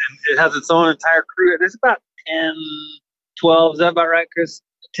 It has its own entire crew. There's about 10, 12. Is that about right, Chris?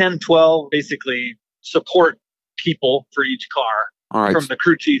 10, 12 basically support people for each car. All right. From the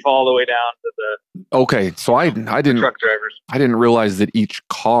crew chief all the way down to the. Okay. So I didn't truck drivers. I didn't realize that each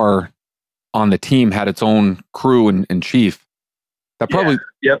car on the team had its own crew and chief. That probably.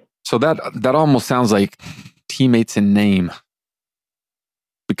 Yep. So that almost sounds like teammates in name.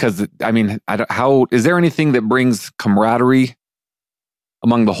 Because how is there anything that brings camaraderie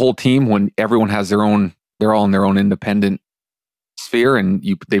among the whole team when everyone has they're all in their own independent sphere, and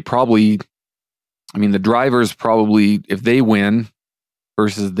the drivers probably, if they win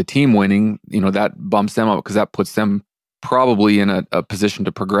versus the team winning, that bumps them up because that puts them probably in a position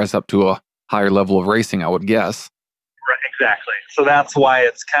to progress up to a higher level of racing, I would guess. Right, exactly. So that's why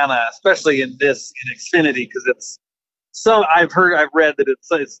it's kind of, especially in Xfinity, because I've read that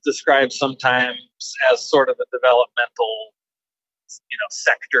it's described sometimes as sort of a developmental,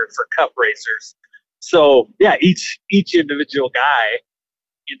 sector for Cup racers. So yeah, each individual guy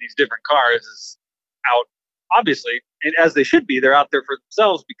in these different cars is out, obviously, and as they should be. They're out there for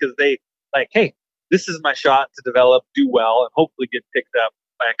themselves because they like, hey, this is my shot to develop, do well, and hopefully get picked up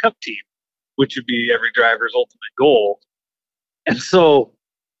by a Cup team, which would be every driver's ultimate goal. And so,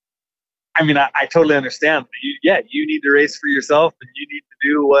 I totally understand. You need to race for yourself, and you need to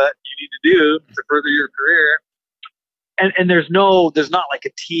do what you need to do to further your career. And there's not like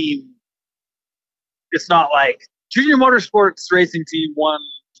a team. It's not like Junior Motorsports racing team won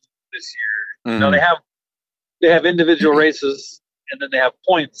this year. Mm-hmm. They have individual races, and then they have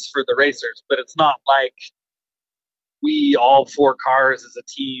points for the racers. But it's not like we all 4 cars as a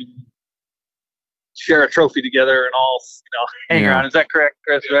team share a trophy together and all hang around. Is that correct,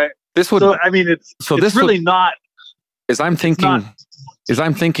 Chris? Right? It's really not. As I'm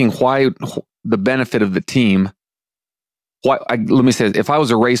thinking, why the benefit of the team? Let me say, if I was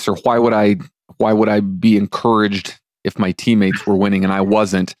a racer, why would I be encouraged if my teammates were winning and I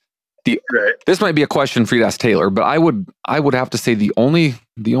wasn't? This might be a question for you to ask Taylor, but I would have to say the only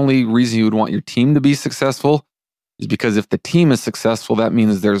reason you would want your team to be successful is because if the team is successful, that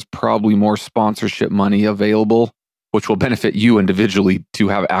means there's probably more sponsorship money available, which will benefit you individually to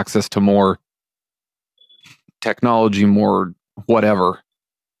have access to more technology, more whatever.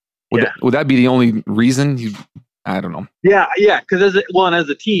 Would that be the only reason? I don't know. Yeah, because as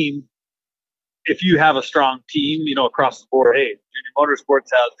a team, if you have a strong team, across the board, hey, Junior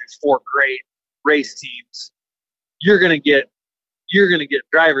Motorsports has these 4 great race teams. You're gonna get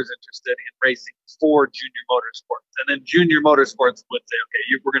drivers interested in racing for Junior Motorsports, and then Junior Motorsports would say, okay,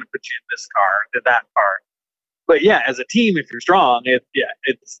 we're gonna put you in this car, in that car. But yeah, as a team, if you're strong,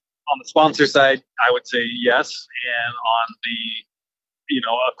 it's on the sponsor side, I would say yes, and on the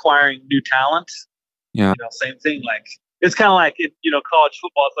acquiring new talent, same thing. Like it's kind of like college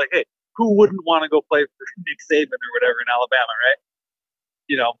football. It's like, hey, who wouldn't want to go play for Nick Saban or whatever in Alabama, right?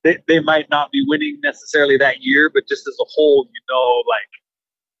 They might not be winning necessarily that year, but just as a whole, like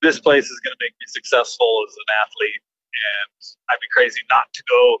this place is going to make me successful as an athlete, and I'd be crazy not to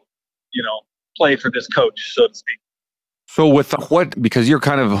go, play for this coach, so to speak. So with because you're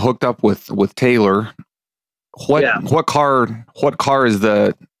kind of hooked up with Taylor, what car is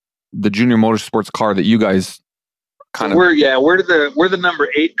the Junior Motorsports car that you guys kind of? We're the number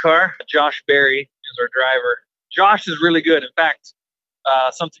 8 car. Josh Berry is our driver. Josh is really good. In fact,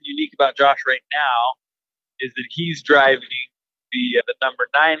 something unique about Josh right now is that he's driving the number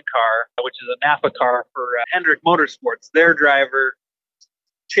 9 car, which is a Napa car for Hendrick Motorsports. Their driver,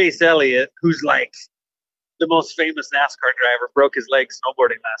 Chase Elliott, who's like the most famous NASCAR driver, broke his leg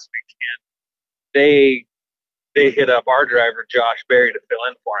snowboarding last week, and they hit up our driver, Josh Berry, to fill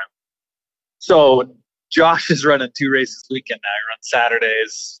in for him. So Josh is running 2 races a weekend now. He runs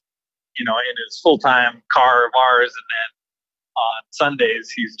Saturdays, in his full-time car of ours, and then on Sundays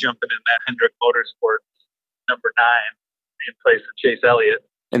he's jumping in that Hendrick Motorsports number 9 in place of Chase Elliott.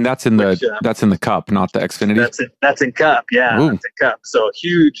 And that's in the Cup, not the Xfinity. That's in Cup, yeah. Ooh. That's in Cup. So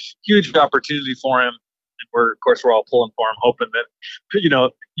huge opportunity for him, and we're all pulling for him, hoping that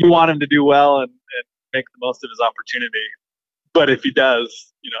you want him to do well and make the most of his opportunity. But if he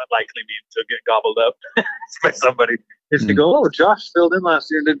does, it likely means he'll get gobbled up by somebody. If they go, oh, Josh filled in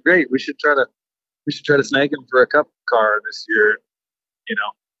last year and did great, we should try to snag him for a Cup car this year.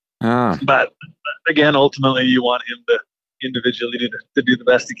 But again, ultimately, you want him to individually to do the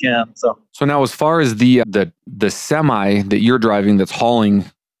best he can. So now, as far as the semi that you're driving that's hauling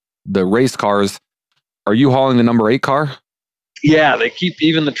the race cars, are you hauling the number 8 car? Yeah, they keep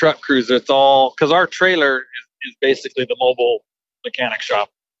even the truck crews. It's all because our trailer is basically the mobile mechanic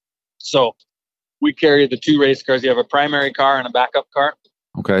shop. So we carry the 2 race cars. You have a primary car and a backup car.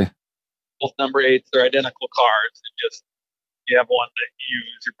 Okay. Both number 8s, they're identical cars. And just you have one that you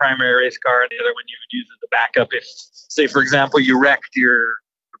use your primary race car, and the other one you would use as a backup. If, say, for example, you wrecked your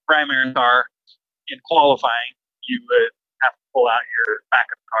primary car in qualifying, you would have to pull out your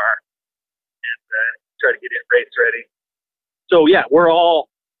backup car and try to get it race ready. So yeah, we're all,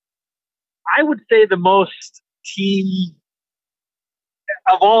 I would say, the most team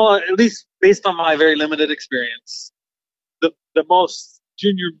of all, at least based on my very limited experience, the most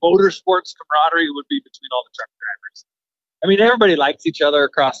junior motorsports camaraderie would be between all the truck drivers. I mean, everybody likes each other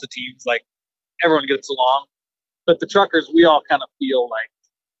across the teams. Like, everyone gets along. But the truckers, we all kind of feel like,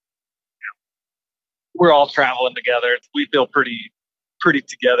 we're all traveling together. We feel pretty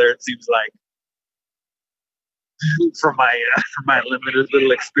together, it seems like, from my limited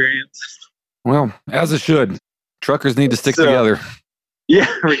little experience. Well, as it should. Truckers need to stick together. Yeah,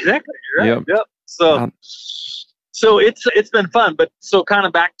 exactly. You're right. Yep. So it's been fun. But so kind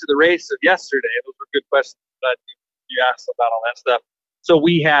of back to the race of yesterday. Those were good questions that you asked about all that stuff. So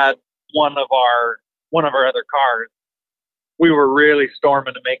we had one of our other cars. We were really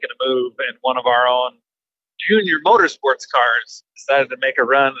storming and making a move, and one of our own junior motorsports cars decided to make a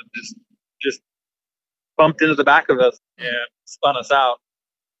run and just bumped into the back of us and spun us out.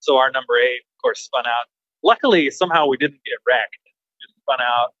 So our number 8, of course, spun out. Luckily, somehow we didn't get wrecked. Just spun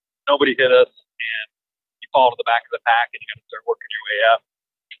out. Nobody hit us, and you fall to the back of the pack, and you got to start working your way up.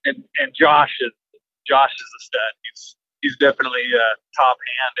 And Josh is a stud. He's definitely a top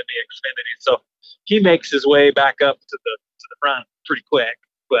hand in the Xfinity. So he makes his way back up to the front pretty quick.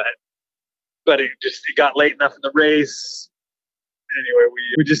 But it got late enough in the race. Anyway,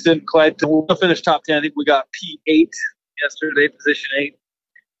 we just didn't quite finish top 10. I think we got P8 yesterday, position 8,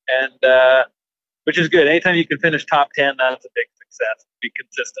 and which is good. Anytime you can finish top 10, that's a big success. Be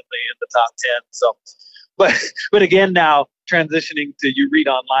consistently in the top 10. So, but again, now transitioning to, you read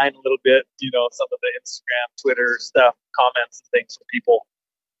online a little bit, some of the Instagram, Twitter stuff, comments and things from people.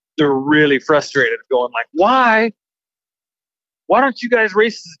 They're really frustrated, going like, why don't you guys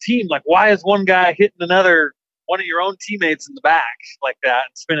race as a team? Like, why is one guy hitting one of your own teammates in the back like that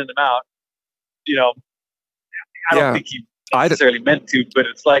and spinning them out? I don't think he necessarily meant to, but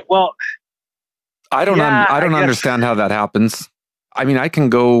it's like, well, I don't understand how that happens. I mean, I can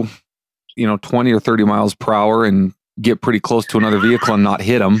go, 20 or 30 miles per hour and get pretty close to another vehicle and not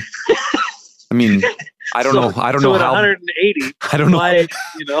hit them. I mean, I don't know. I don't know how 180. I don't know. Like,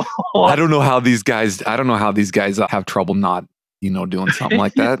 I don't know how these guys have trouble not, doing something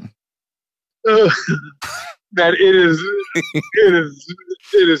like that. That it is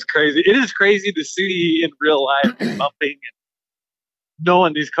crazy. It is crazy to see in real life bumping and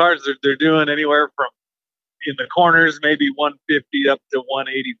knowing these cars they're doing anywhere from, in the corners, maybe 150 up to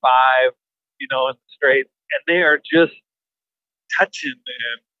 185, in the straight, and they are just touching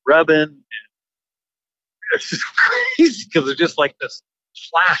and rubbing, and it's just crazy because they're just like this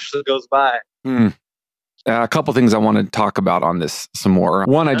flash that goes by. A couple things I want to talk about on this some more.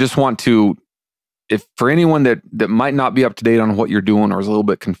 One, I just want to, if for anyone that might not be up to date on what you're doing or is a little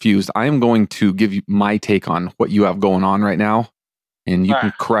bit confused, I am going to give you my take on what you have going on right now, and you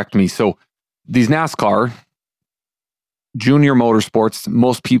can correct me. So these NASCAR junior motorsports,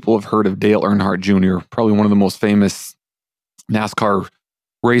 most people have heard of Dale Earnhardt Jr., probably one of the most famous NASCAR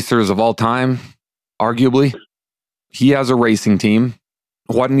racers of all time, arguably. He has a racing team.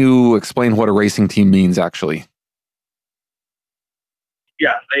 Why don't you explain what a racing team means, actually?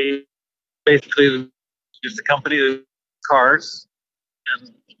 Yeah, they basically just a company of cars,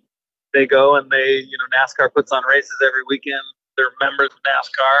 and they go and NASCAR puts on races every weekend. They're members of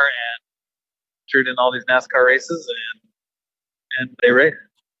NASCAR and entered in all these NASCAR races, and they race.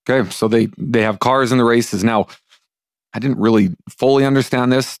 Okay, so they have cars in the races. Now, I didn't really fully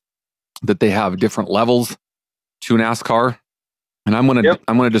understand this, that they have different levels to NASCAR. And I'm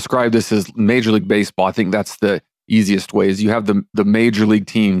gonna describe this as Major League Baseball. I think that's the easiest way. Is you have the major league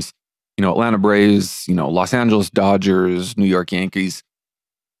teams, Atlanta Braves, Los Angeles Dodgers, New York Yankees,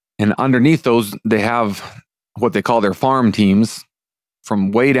 and underneath those they have what they call their farm teams,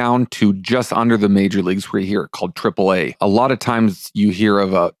 from way down to just under the major leagues, where you hear it called AAA. A lot of times you hear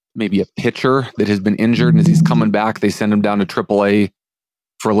of maybe a pitcher that has been injured, and as he's coming back, they send him down to AAA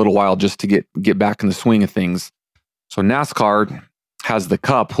for a little while just to get back in the swing of things. So NASCAR has the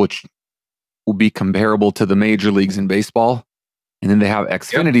Cup, which will be comparable to the major leagues in baseball. And then they have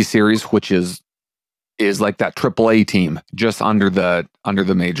Xfinity Series, which is like that AAA team just under the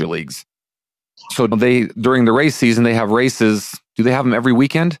major leagues. So during the race season, they have races. Do they have them every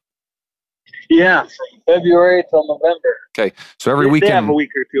weekend? Yeah, from February till November. Okay, so every weekend. They have a week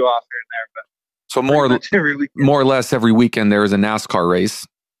or two off here and there, but so more or less every weekend there is a NASCAR race,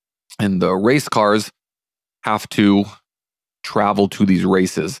 and the race cars have to travel to these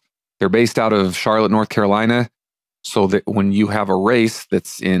races. They're based out of Charlotte, North Carolina, so that when you have a race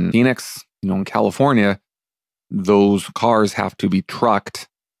that's in Phoenix, in California, those cars have to be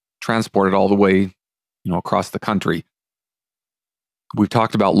transported all the way, across the country. We've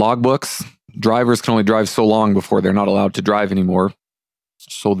talked about logbooks. Drivers can only drive so long before they're not allowed to drive anymore.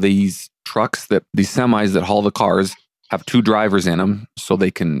 So these semis that haul the cars have 2 drivers in them, so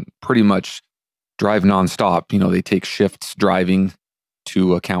they can pretty much drive nonstop. You know, they take shifts driving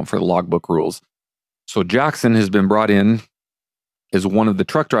to account for the logbook rules. So Jaxon has been brought in as one of the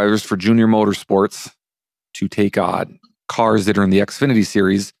truck drivers for JR Motorsports to take on cars that are in the Xfinity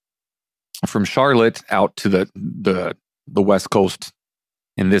series from Charlotte out to the West Coast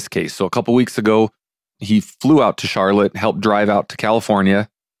in this case. So a couple weeks ago, he flew out to Charlotte, helped drive out to California,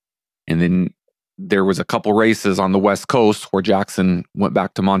 and then there was a couple races on the West Coast where Jaxon went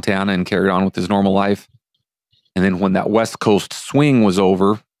back to Montana and carried on with his normal life. And then when that West Coast swing was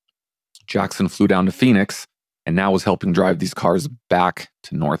over, Jaxon flew down to Phoenix and now is helping drive these cars back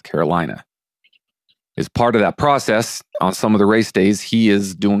to North Carolina. As part of that process, on some of the race days, he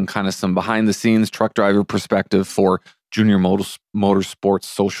is doing kind of some behind the scenes truck driver perspective for JR Motorsports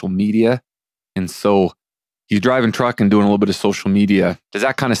social media. And so he's driving truck and doing a little bit of social media. Does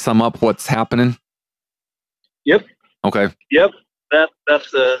that kind of sum up what's happening? Yep. Okay. Yep.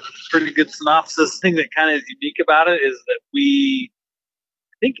 That's a pretty good synopsis. Thing that kind of is unique about it is that I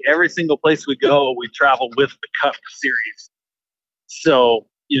think every single place we go, we travel with the Cup series. So,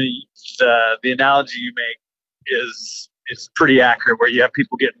 you know, the analogy you make is pretty accurate, where you have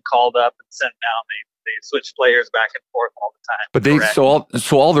people getting called up and sent down. They switch players back and forth all the time. But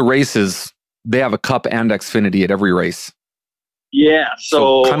so all the races, they have a Cup and Xfinity at every race. Yeah,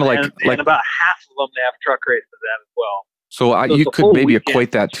 so kind of like about half of them they have truck races at as well. So you could maybe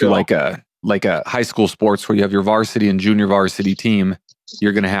equate that to like a high school sports where you have your varsity and junior varsity team.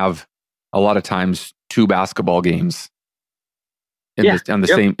 You're going to have a lot of times 2 basketball games on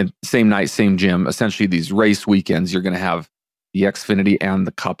the same night, same gym. Essentially, these race weekends, you're going to have the Xfinity and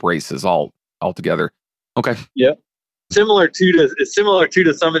the Cup races all together. Okay. Yeah. Similar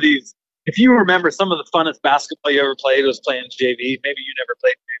to some of these. If you remember, some of the funnest basketball you ever played was playing JV. Maybe you never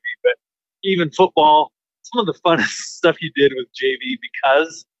played JV, but even football, some of the funnest stuff you did with JV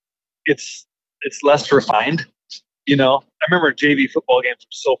because it's less refined. You know, I remember JV football games were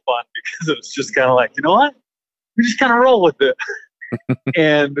so fun because it was just kind of like, you know what? We just kind of roll with it.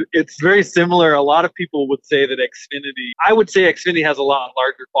 And it's very similar. A lot of people would say that I would say Xfinity has a lot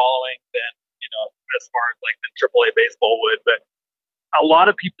larger following than, you know, as far as like than AAA baseball would, but a lot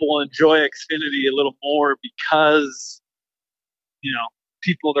of people enjoy Xfinity a little more because, you know,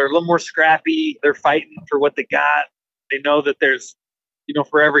 they're a little more scrappy. They're fighting for what they got. They know that there's, you know,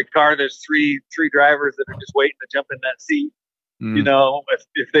 for every car, there's three drivers that are just waiting to jump in that seat, you know,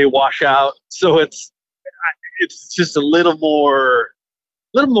 if they wash out. So it's just a little more,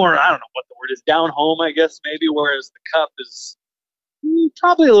 I don't know what the word is, down home, I guess, maybe, whereas the Cup is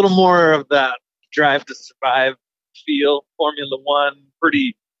probably a little more of that drive to survive feel. Formula One,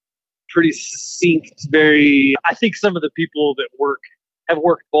 pretty succinct, I think some of the people that have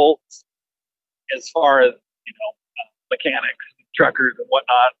worked both as far as, you know, mechanics, truckers and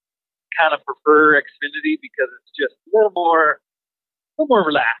whatnot, kind of prefer Xfinity because it's just a little more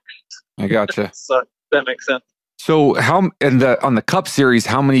relaxed. I gotcha. So that makes sense. So on the Cup series,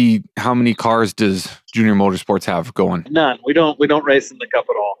 how many cars does JR Motorsports have going? None. We don't race in the Cup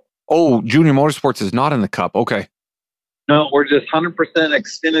at all. Oh, JR Motorsports is not in the Cup. Okay. No, we're just 100%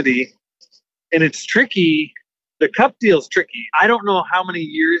 Xfinity, and it's tricky. The Cup deal's tricky. I don't know how many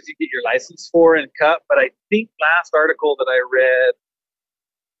years you get your license for in Cup, but I think last article that I read,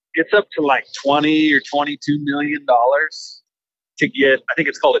 it's up to like $20 or $22 million to get. I think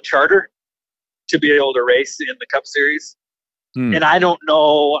it's called a charter to be able to race in the Cup series. And I don't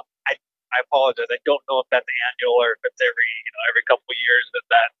know. I apologize. I don't know if that's annual or if it's every couple of years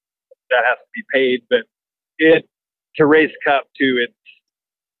that has to be paid. But to race Cup too,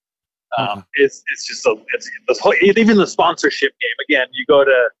 it's just even the sponsorship game. Again, you go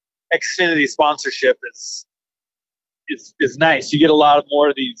to Xfinity sponsorship is nice. You get a lot of more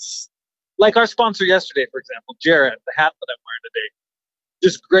of these, like our sponsor yesterday, for example, Jared, the hat that I'm wearing today.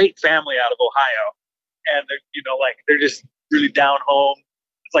 This great family out of Ohio, and they're just really down home.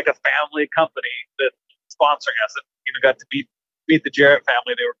 It's like a family company that's sponsoring us, and got to meet the Jarrett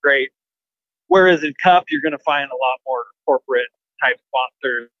family. They were great. Whereas in Cup, you're going to find a lot more corporate type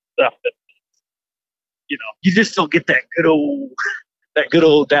sponsor stuff that you just don't get that good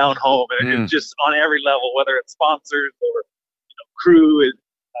old down home, and it's just on every level, whether it's sponsors or crew,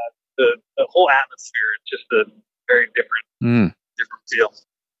 the whole atmosphere. It's just a very different feel.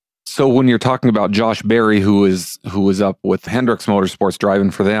 So when you're talking about Josh Berry, who is up with Hendricks Motorsports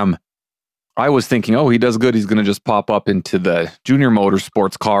driving for them, I was thinking, oh, he does good. He's going to just pop up into the JR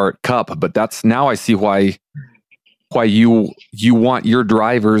Motorsports car at Cup. But now I see why you want your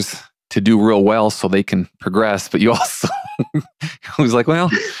drivers to do real well so they can progress. But you also, I was like, well,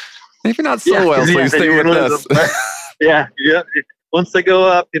 maybe not so well. So you stay with us. Yeah. Once they go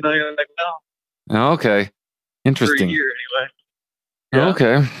up, you're like, well, Okay. for a Interesting. year anyway. Yeah.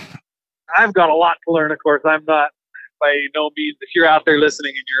 Okay. I've got a lot to learn. Of course, I'm not by no means. If you're out there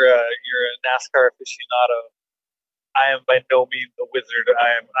listening and you're a NASCAR aficionado, I am by no means a wizard.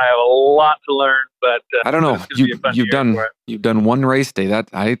 I have a lot to learn, but I don't know. it's gonna be a fun year for it. You've done one race day. That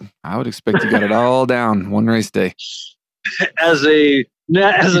I would expect you got it all down. One race day. As a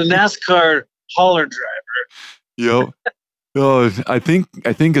NASCAR hauler driver. Yo. Oh, I think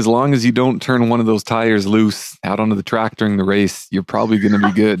as long as you don't turn one of those tires loose out onto the track during the race, you're probably going to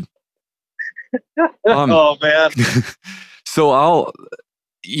be good. Oh man. So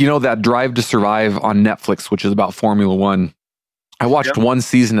that Drive to Survive on Netflix, which is about Formula One. I watched one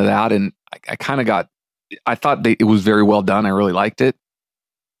season of that, and I kind of I thought it was very well done. I really liked it.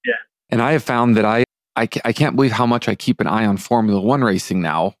 Yeah. And I have found that I can't believe how much I keep an eye on Formula One racing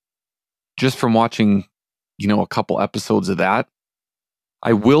now, just from watching, a couple episodes of that.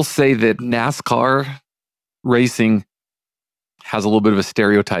 I will say that NASCAR racing has a little bit of a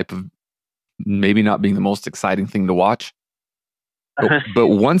stereotype of maybe not being the most exciting thing to watch. But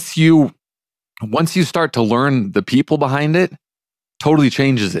once you start to learn the people behind it, totally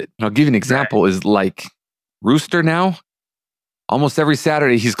changes it. And I'll give you an example is like Rooster now. Almost every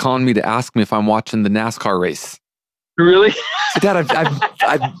Saturday, he's calling me to ask me if I'm watching the NASCAR race. Really? Dad,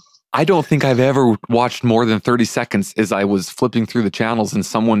 I don't think I've ever watched more than 30 seconds as I was flipping through the channels and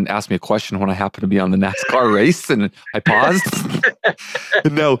someone asked me a question when I happened to be on the NASCAR race and I paused.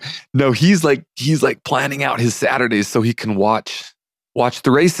 No, he's like planning out his Saturdays so he can watch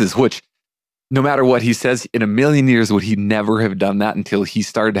the races, which no matter what he says, in a million years would he never have done that until he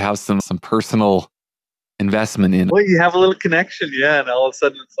started to have some personal investment in. Well, you have a little connection, and all of a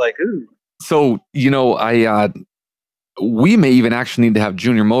sudden it's like, ooh. So, we may even actually need to have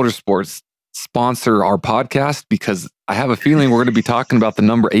JR Motorsports sponsor our podcast because I have a feeling we're going to be talking about the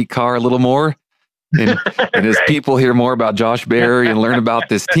number 8 car a little more. And as people hear more about Josh Berry and learn about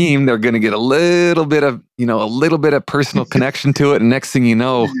this team, they're going to get a little bit of personal connection to it. And next thing you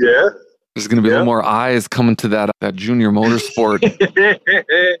know, there's going to be a little more eyes coming to that JR Motorsport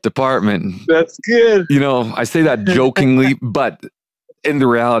department. That's good. I say that jokingly, but in the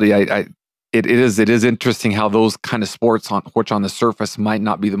reality, it is interesting how those kind of sports which on the surface might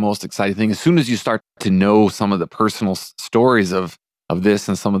not be the most exciting thing. As soon as you start to know some of the personal stories of this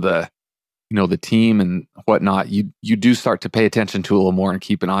and some of the, the team and whatnot, you do start to pay attention to a little more and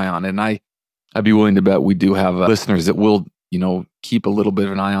keep an eye on it. And I'd be willing to bet we do have listeners that will, keep a little bit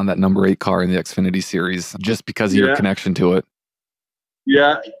of an eye on that number 8 car in the Xfinity series just because of your connection to it.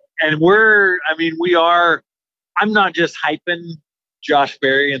 Yeah. And I'm not just hyping Josh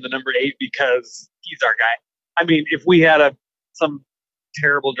Berry in the number 8 because he's our guy. I mean, if we had some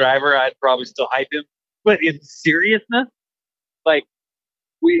terrible driver, I'd probably still hype him. But in seriousness, like,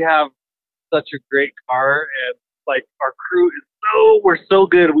 we have such a great car, and like our crew we're so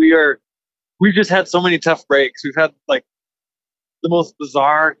good. We've just had so many tough breaks. We've had like the most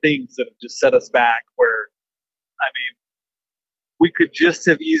bizarre things that have just set us back. Where, I mean, we could just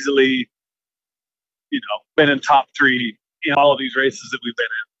have easily, been in top 3 in all of these races that we've been in.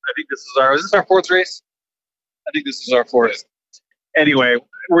 I think is this our 4th race? I think this is our 4th. Anyway,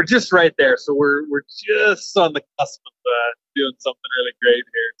 we're just right there. So we're just on the cusp of doing something really great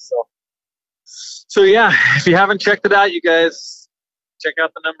here. So yeah, if you haven't checked it out, you guys check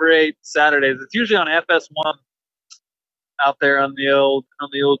out the number 8 Saturdays. It's usually on FS1 out there on the old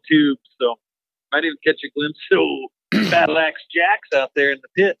tube. So might even catch a glimpse of Battle Axe Jax out there in the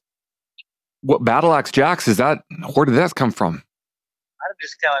pit. What Battle Axe Jax is that? Where did that come from? I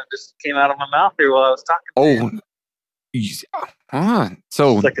just came out of my mouth here while I was talking.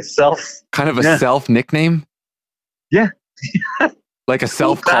 So it's like a self nickname. Yeah. Like a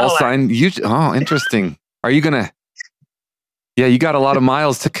self call sign. Interesting. Are you gonna? Yeah, you got a lot of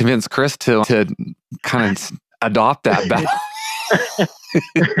miles to convince Chris to kind of adopt that back.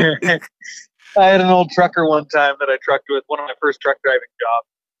 I had an old trucker one time that I trucked with, one of my first truck driving jobs,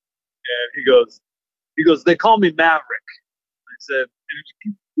 and he goes, they call me Maverick. I said,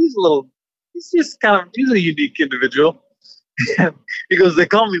 he's a unique individual. He goes, they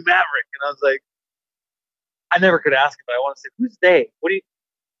call me Maverick, and I was like, I never could ask him, but I want to say, who's they? What do you,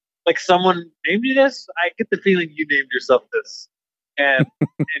 like, someone named you this? I get the feeling you named yourself this. And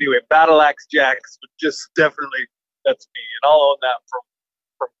anyway, Battle Axe Jax, but just definitely, that's me. And I'll own that from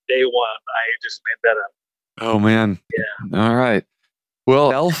day one. I just made that up. Oh, man. Yeah. All right.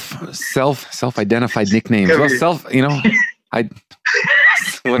 Well, self-identified nicknames. Well,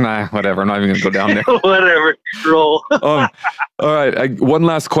 whatever. I'm not even going to go down there. Whatever. Roll. All right. One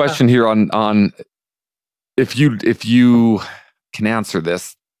last question here on if you can answer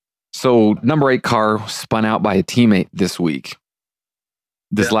this. So number 8 car spun out by a teammate this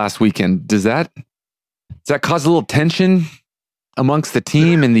last weekend. Does that cause a little tension amongst the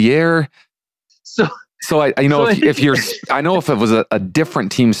team in the air? So I know if you're, I know if it was a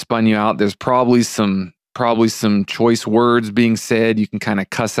different team spun you out, there's probably some choice words being said. You can kind of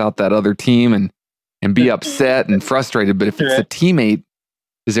cuss out that other team and be upset and frustrated. But if it's a teammate,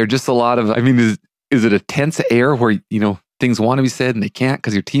 is there just a lot of, I mean, is it a tense air where, things want to be said and they can't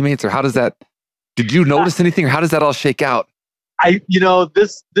because your teammates, or how does that, did you notice anything, or how does that all shake out?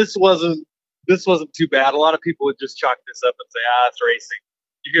 This wasn't too bad. A lot of people would just chalk this up and say, that's racing.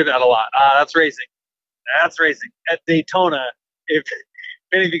 You hear that a lot. That's racing. That's racing. At Daytona, if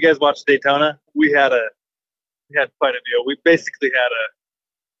any of you guys watched Daytona, we had quite a deal. We basically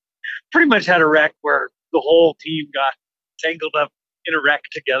pretty much had a wreck where the whole team got tangled up in a wreck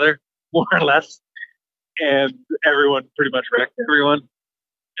together, more or less. And everyone pretty much wrecked everyone.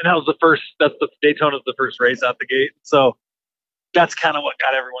 And Daytona's the first race out the gate. So that's kind of what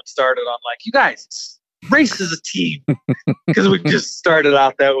got everyone started on, like, you guys, race as a team. Because we just started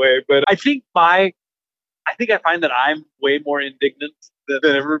out that way. But I think I find that I'm way more indignant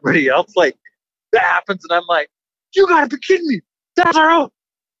than everybody else. Like, that happens and I'm like, you gotta be kidding me. That's our own.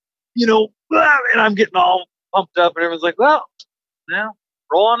 And I'm getting all pumped up and everyone's like, well, now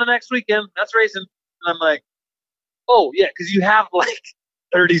roll on to next weekend. That's racing. And I'm like, oh yeah, because you have like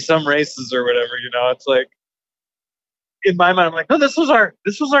 30 some races or whatever, it's like, in my mind, I'm like, no, this was our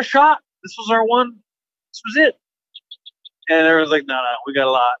shot. This was our one. This was it. And everyone's like, no, we got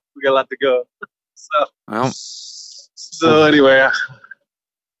a lot to go. So anyway.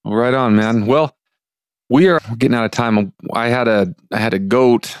 Well, right on, man. Well, we're getting out of time. I had a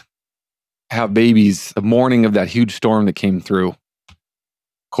goat have babies the morning of that huge storm that came through. Of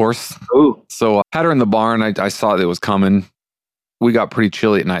course. Ooh. So I had her in the barn. I saw that it was coming. We got pretty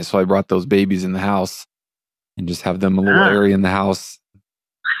chilly at night, so I brought those babies in the house and just have them a little area in the house.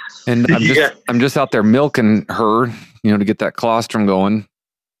 And I'm just out there milking her, to get that colostrum going.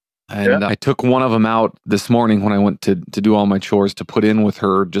 And I took one of them out this morning when I went to do all my chores to put in with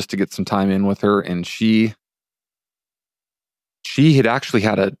her, just to get some time in with her. And she had actually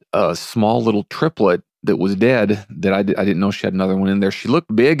had a small little triplet that was dead that I didn't know she had another one in there. She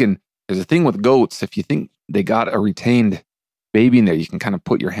looked big, and there's a thing with goats. If you think they got a retained baby in there, you can kind of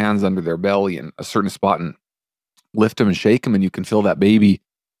put your hands under their belly in a certain spot and lift them and shake them, and you can feel that baby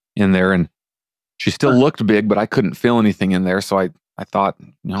in there. And she still looked big, but I couldn't feel anything in there. So I thought,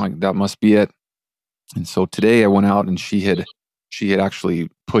 that must be it. And so today I went out and she had actually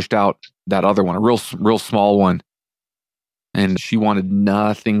pushed out that other one, a real small one. And she wanted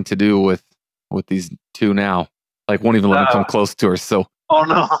nothing to do with these two now. Like, won't even let me come close to her. So, oh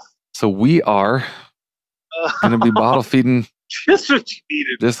no. So we are going to be bottle feeding. Just what you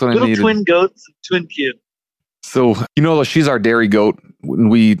needed. Just what I needed. Little twin goats and twin kids. So, she's our dairy goat.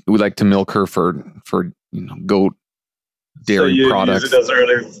 We like to milk her for goat dairy products.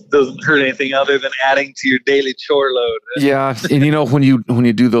 It doesn't hurt anything other than adding to your daily chore load. Yeah, and when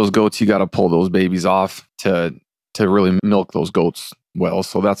you do those goats, you got to pull those babies off to really milk those goats well.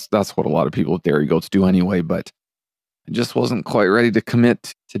 So that's what a lot of people with dairy goats do anyway. But I just wasn't quite ready to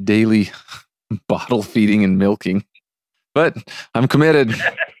commit to daily bottle feeding and milking. But I'm committed.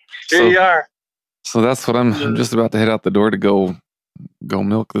 Here you are. So that's what I'm just about to head out the door to go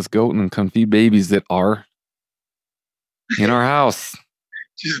milk this goat and come feed babies that are in our house.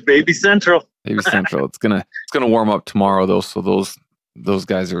 Just baby central. Baby central. It's gonna warm up tomorrow though. So those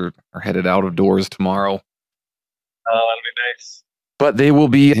guys are headed out of doors tomorrow. Oh, that'll be nice. But they will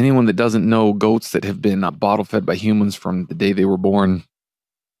be, anyone that doesn't know goats that have been bottle fed by humans from the day they were born.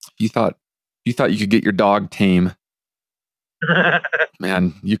 If you thought you could get your dog tame,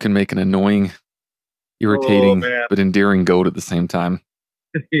 man, you can make an annoying, irritating, but endearing goat at the same time.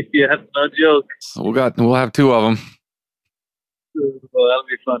 Yeah, no joke. So we'll have two of them. Well, that'll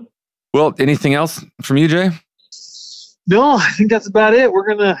be fun. Well, anything else from you, Jay? No, I think that's about it. We're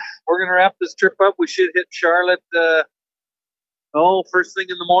gonna wrap this trip up. We should hit Charlotte first thing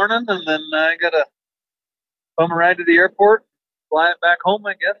in the morning, and then I gotta bum a ride to the airport, fly it back home,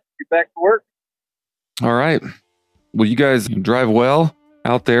 I guess, get back to work. All right. Well, you guys drive well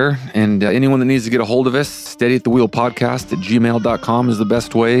out there, and anyone that needs to get a hold of us, Steady at the Wheel Podcast at gmail.com is the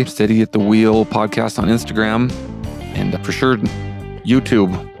best way. Steady at the Wheel Podcast on Instagram, and for sure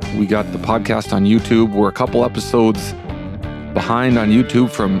YouTube. We got the podcast on YouTube. We're a couple episodes behind on YouTube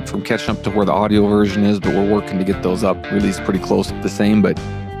from catching up to where the audio version is, but we're working to get those up, released pretty close to the same. But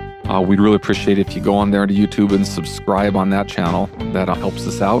we'd really appreciate it if you go on there to YouTube and subscribe on that channel. That helps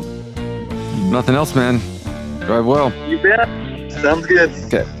us out. Nothing else, man. Drive well. You bet. Sounds good.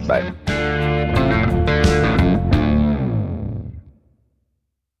 Okay, bye.